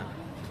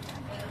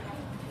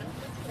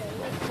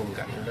khung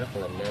cảnh rất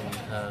là nên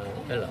thơ,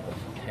 cái lộn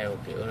theo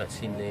kiểu là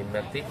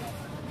cinematic,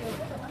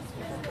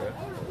 rất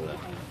là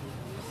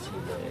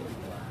cine.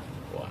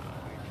 Wow.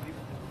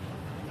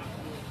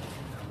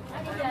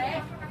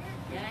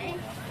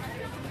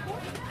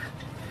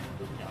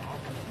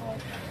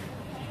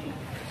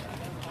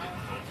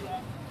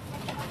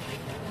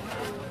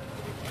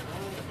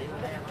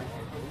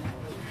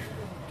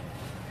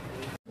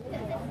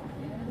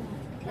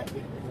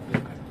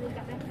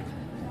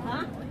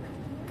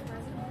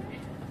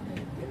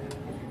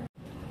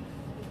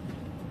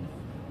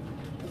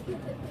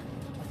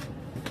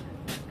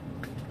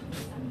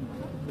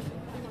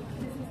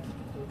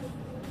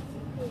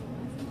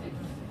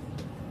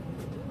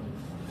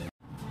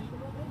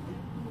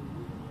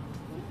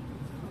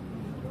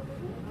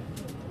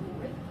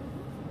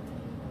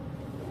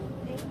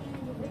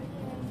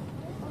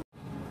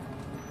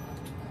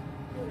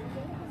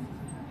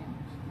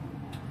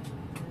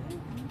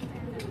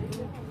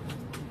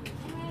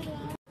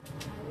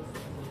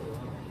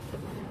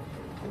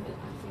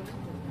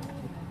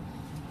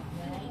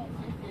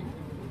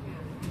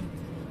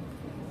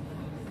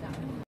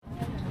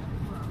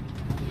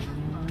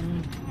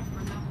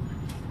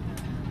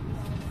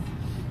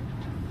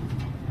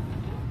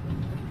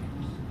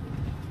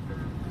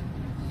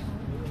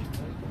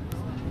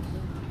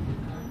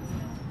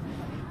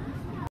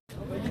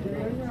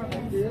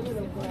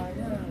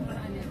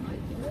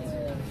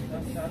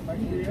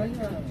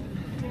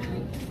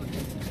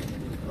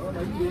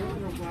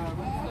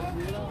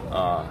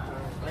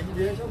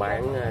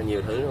 Bán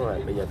nhiều thứ luôn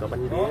rồi. Bây giờ có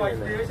bánh bía đây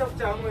nè.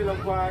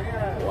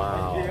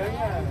 Wow,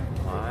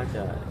 quá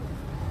trời.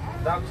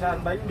 Đặc sản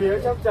bánh bía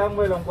Sóc Trăng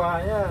 10 lòng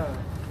quà nhá.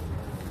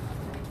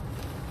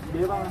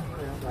 Bía bao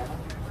nhiêu?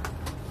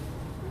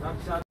 Đặc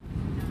sản.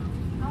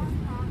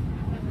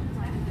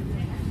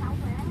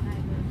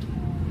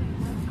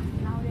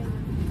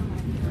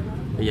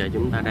 Bây giờ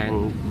chúng ta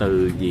đang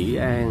từ Dĩ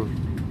An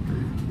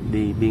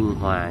đi Biên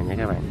Hòa nha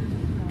các bạn.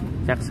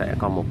 Chắc sẽ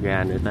còn một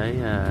ga nữa tới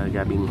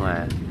ga Biên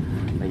Hòa.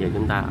 Bây giờ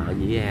chúng ta ở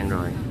Dĩ An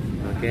rồi.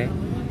 Ok.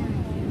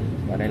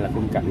 Và đây là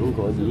khung cảnh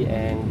của Dĩ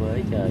An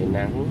với trời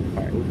nắng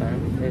khoảng 6-7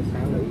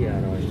 giờ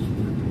rồi.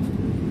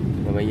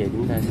 Và bây giờ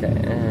chúng ta sẽ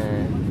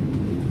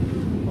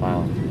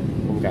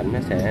khung cảnh nó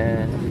sẽ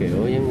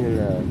kiểu giống như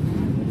là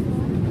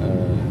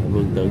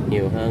vườn tược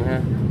nhiều hơn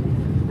ha,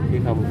 chứ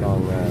không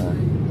còn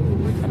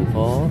thành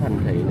phố thành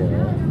thị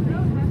nữa.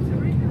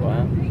 Quá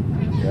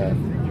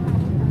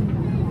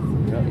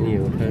rất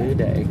nhiều thứ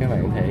để các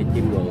bạn thể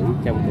chiêm ngưỡng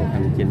trong cuộc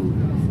hành trình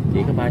chỉ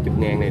có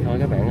 30.000 này thôi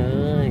các bạn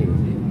ơi.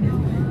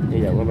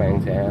 Hy vọng các bạn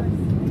sẽ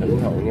thưởng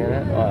thụ nha đó.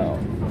 Wow,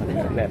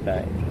 đẹp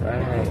đây.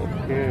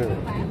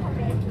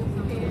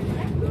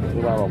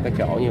 Qua một cái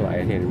chỗ như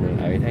vậy thì mình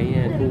lại thấy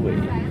thú vị.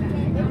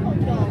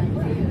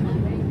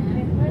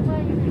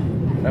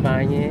 Bye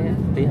bye nhé,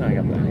 tí hồi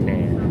gặp lại nè.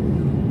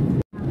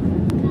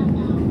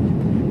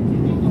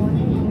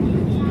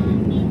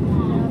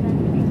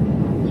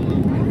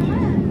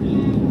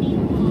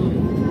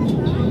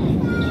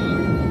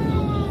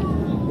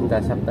 Chúng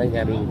ta sắp tới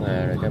ga Biên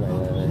Hòa rồi các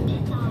bạn ơi.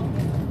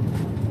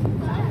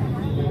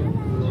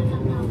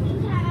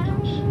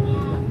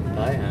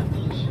 Tới hả?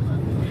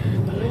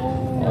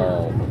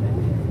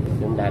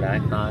 Chúng ta đã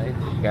tới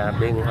ga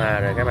Biên Hòa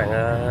rồi các bạn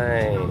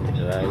ơi.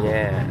 Rồi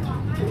nha.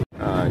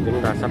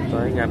 Chúng ta sắp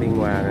tới ga Biên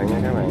Hòa rồi nha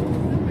các bạn.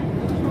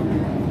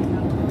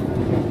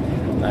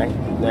 Đấy,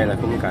 đây là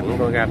khung cảnh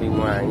của ga Biên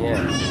Hòa nha.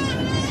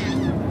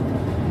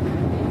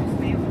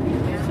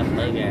 Sắp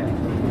tới ga.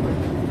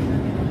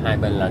 Hai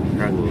bên là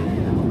rừng.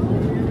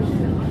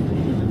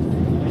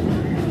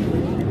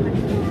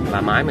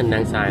 Và máy mình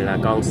đang xài là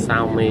con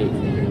Xiaomi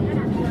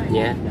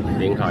nhé,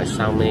 điện thoại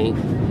Xiaomi.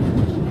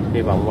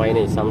 Hy vọng quay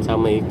này xong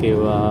Xiaomi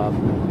kêu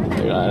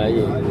gọi là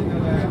gì?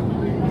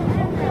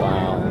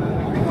 Wow,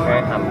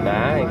 cái hầm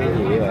đá hay cái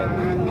gì vậy?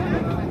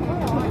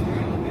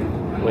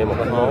 Nguyên một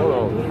cái hố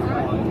luôn.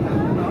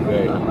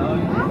 Ghê.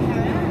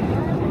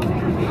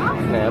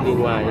 Này ở Biên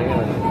Hòa nhé các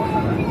bạn.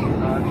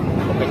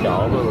 Một cái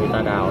chỗ mà người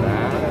ta đào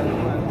đá,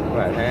 các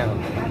bạn thấy không?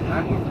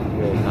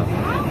 Ghê thật.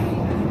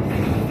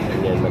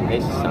 Nhìn mình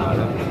thấy sợ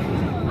lắm.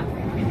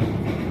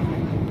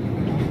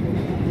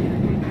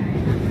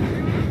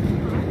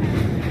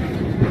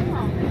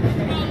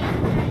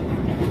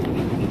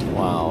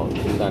 Wow,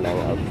 chúng ta đang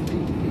ở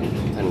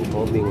thành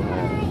phố Biên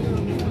Hòa,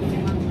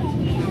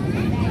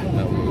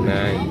 Đồng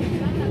Nai.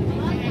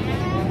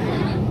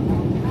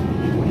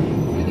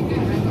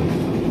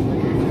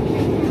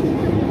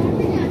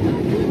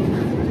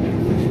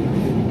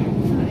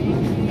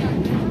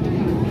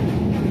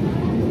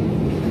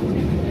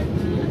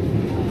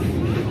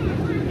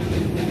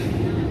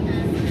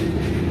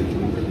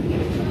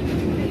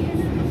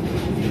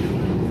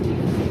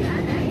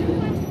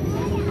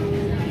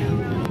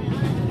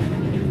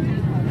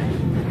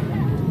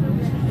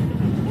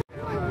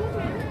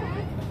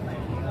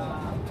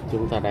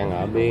 Chúng ta đang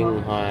ở Biên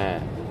Hòa.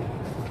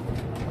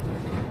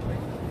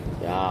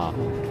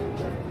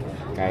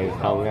 Cây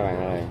không các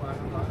bạn ơi,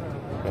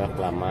 rất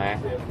là mát.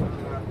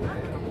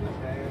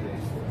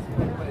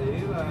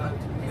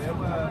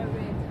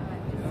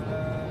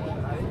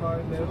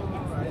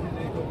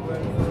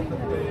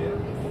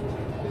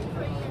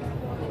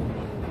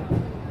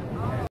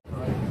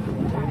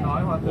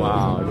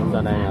 Wow, chúng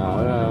ta đang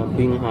ở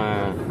Biên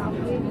Hòa.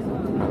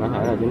 Hoặc có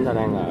thể là chúng ta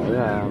đang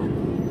ở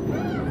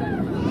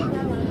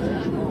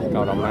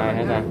cầu Đồng Nai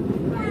hết ta.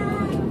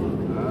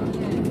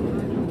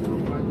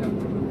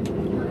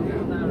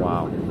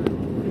 Wow.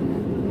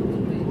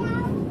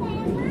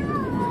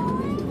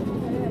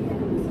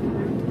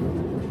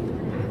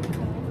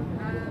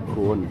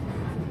 Cool.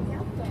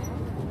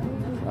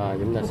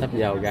 Chúng ta sắp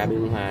vào ga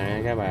Biên Hòa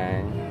nha các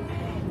bạn.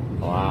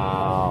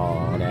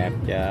 Wow, đẹp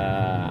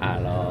chưa?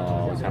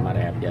 Alo, sao mà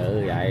đẹp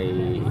dữ vậy?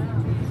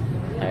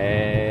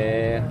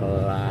 Thế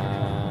là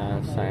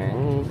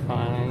sáng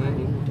khoái.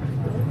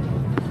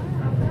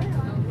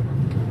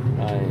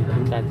 Rồi,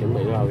 chúng ta chuẩn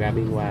bị vào ga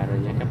Biên Hòa rồi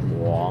nha các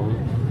bạn.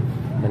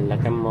 Mình là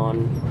Camon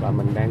và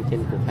mình đang trên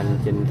cuộc hành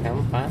trình khám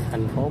phá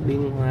thành phố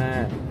Biên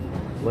Hòa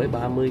với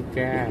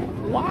 30k.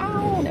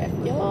 Wow, đẹp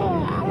chưa?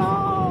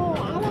 Alo,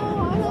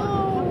 alo,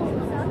 alo.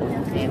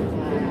 Đẹp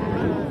quá.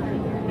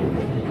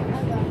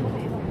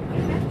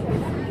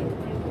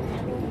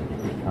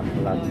 Thật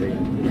là tuyệt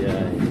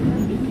vời.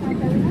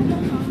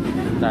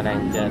 Chúng ta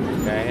đang trên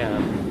cái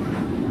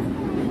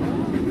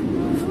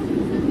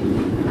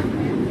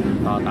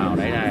to tàu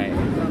đấy đây.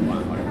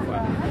 Wow, đẹp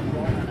quá.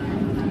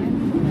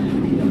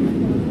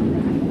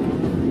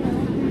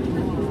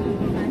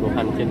 Cuộc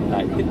hành trình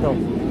lại tiếp tục,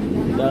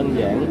 đơn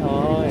giản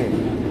thôi.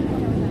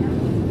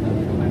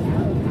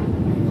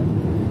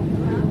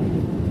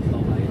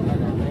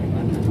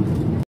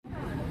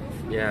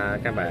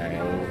 các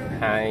bạn.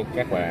 Hai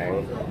các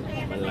bạn,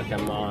 mình là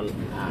Camon.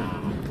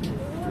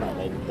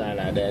 Chúng ta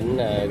đã đến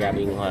ga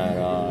Biên Hòa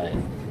rồi.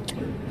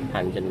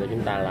 Hành trình của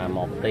chúng ta là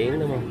 1 tiếng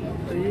đúng không?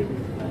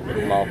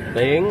 1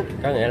 tiếng,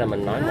 có nghĩa là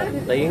mình nói 1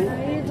 tiếng.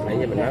 Nãy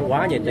giờ mình nói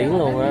quá nhiều tiếng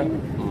luôn á,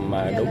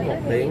 mà đúng 1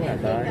 tiếng là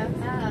tới.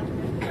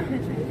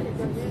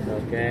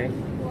 Ok.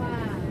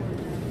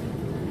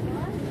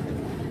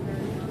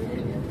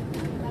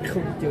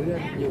 Không chữ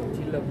anh dù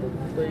chỉ là 1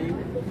 tiếng,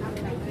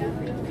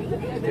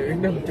 chữ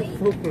 50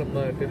 phút là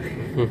mệt rồi.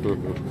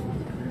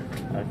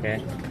 Ok,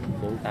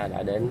 chúng ta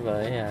đã đến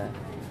với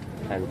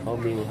thành phố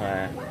Biên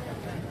Hòa.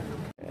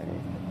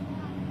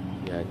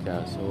 Giờ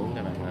chờ xuống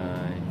các bạn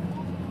ơi.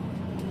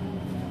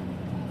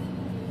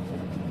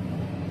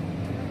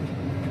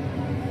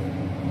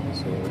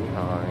 Xuống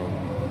thôi.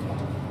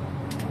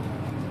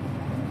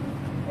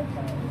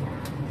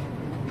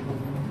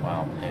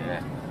 Wow, thì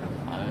ra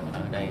ở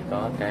đây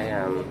có cái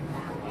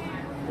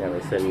nhà vệ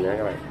sinh nữa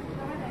các bạn.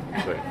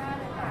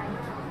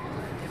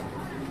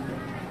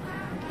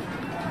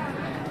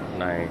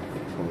 Này,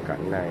 khung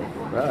cảnh này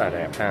rất là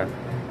đẹp ha.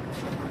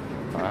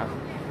 Đó,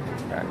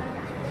 cảnh.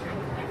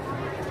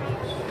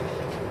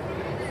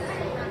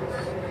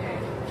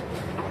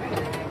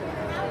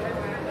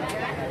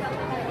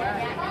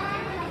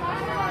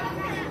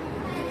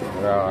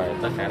 Rồi,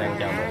 tất cả đang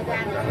chào mừng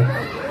bạn đó.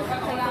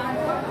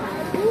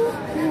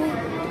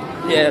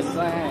 Yes.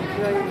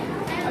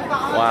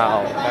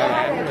 Wow, cái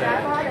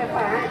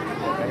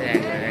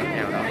đáng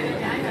chào đó.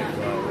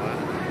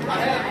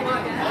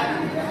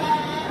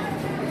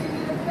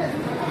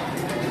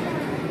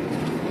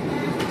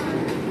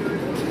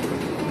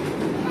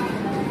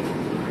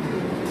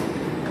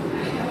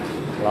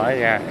 Lối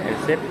ra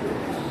exit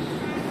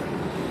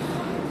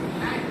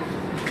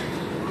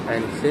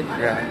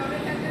ra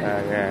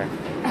ra.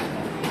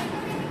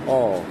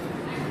 Ồ,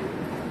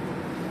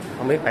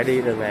 không biết phải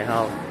đi đường này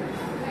không.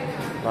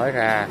 Lối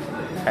ra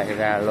chạy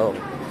ra luôn.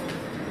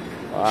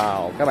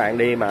 Wow, các bạn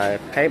đi mà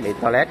thấy bị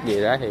toilet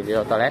gì đó thì đi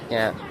vô toilet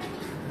nha.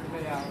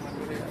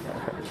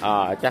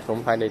 Chắc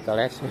cũng phải đi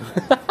toilet.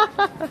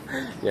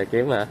 Giờ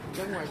kiếm hả?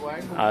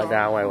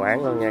 Ra ngoài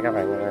quán luôn nha các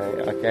bạn.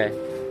 Ok,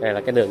 đây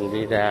là cái đường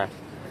đi ra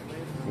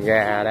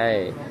ga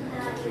đây.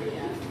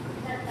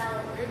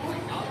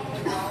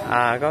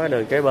 Có cái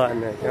đường kế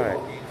bên này các bạn.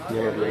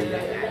 Như một đường.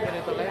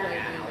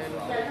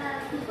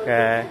 Ok.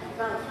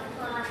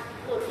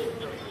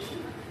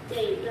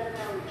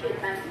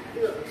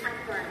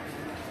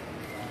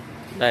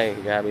 Đây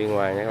ga Biên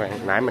Hòa nha các bạn.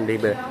 Nãy mình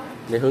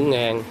đi hướng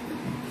ngang.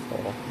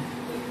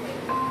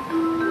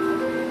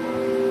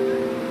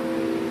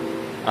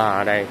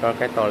 Đây có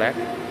cái toilet.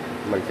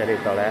 Mình sẽ đi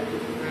toilet.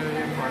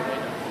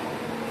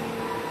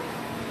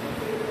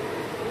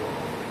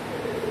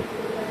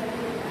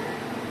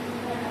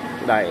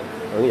 Đây,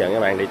 hướng dẫn các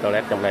bạn đi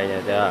toilet trong đây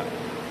nha chưa?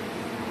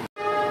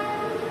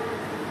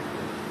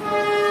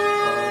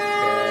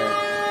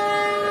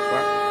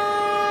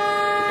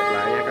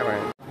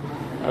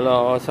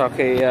 Hello, sau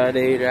khi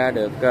đi ra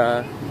được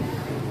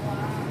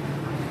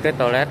cái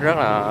toilet rất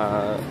là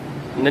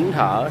nín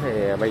thở thì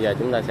bây giờ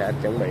chúng ta sẽ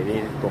chuẩn bị đi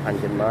cuộc hành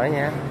trình mới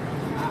nhé.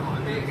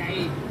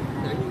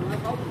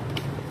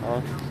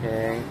 Ok,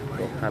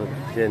 cuộc hành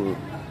trình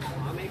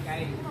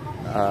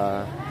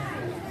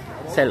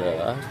xe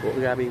lửa của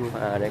ga Biên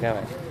Hòa đây các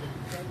bạn.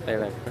 Đây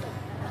là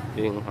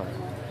Biên Hòa.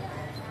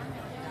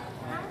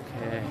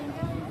 Ok.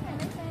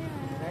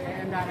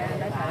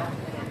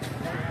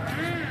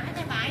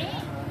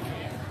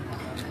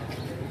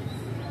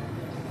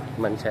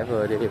 Mình sẽ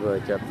vừa đi vừa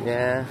chụp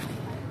nha.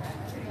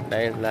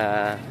 Đây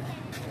là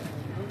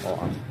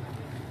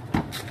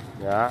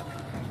đó,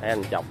 thấy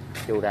anh chọc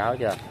chu đáo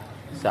chưa?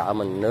 Sợ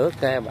mình nước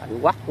cái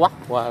ảnh quắt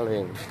qua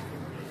liền.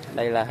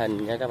 Đây là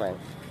hình nha các bạn.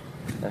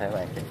 Đây các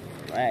bạn.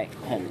 Đây,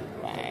 hình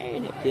phải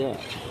đẹp chưa?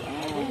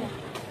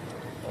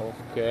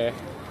 Ok.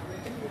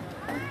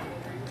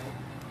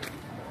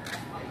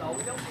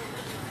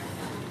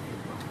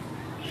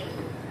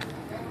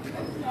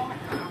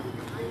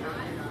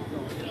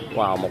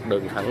 Wow, một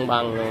đường thẳng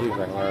băng luôn các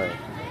bạn ơi.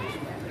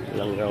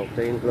 Lần đầu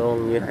tiên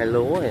luôn, như hai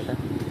lúa vậy đó.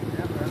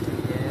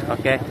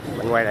 Ok,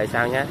 mình quay lại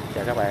sau nhé.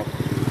 Chào các bạn.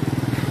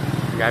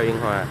 Ga Biên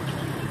Hòa.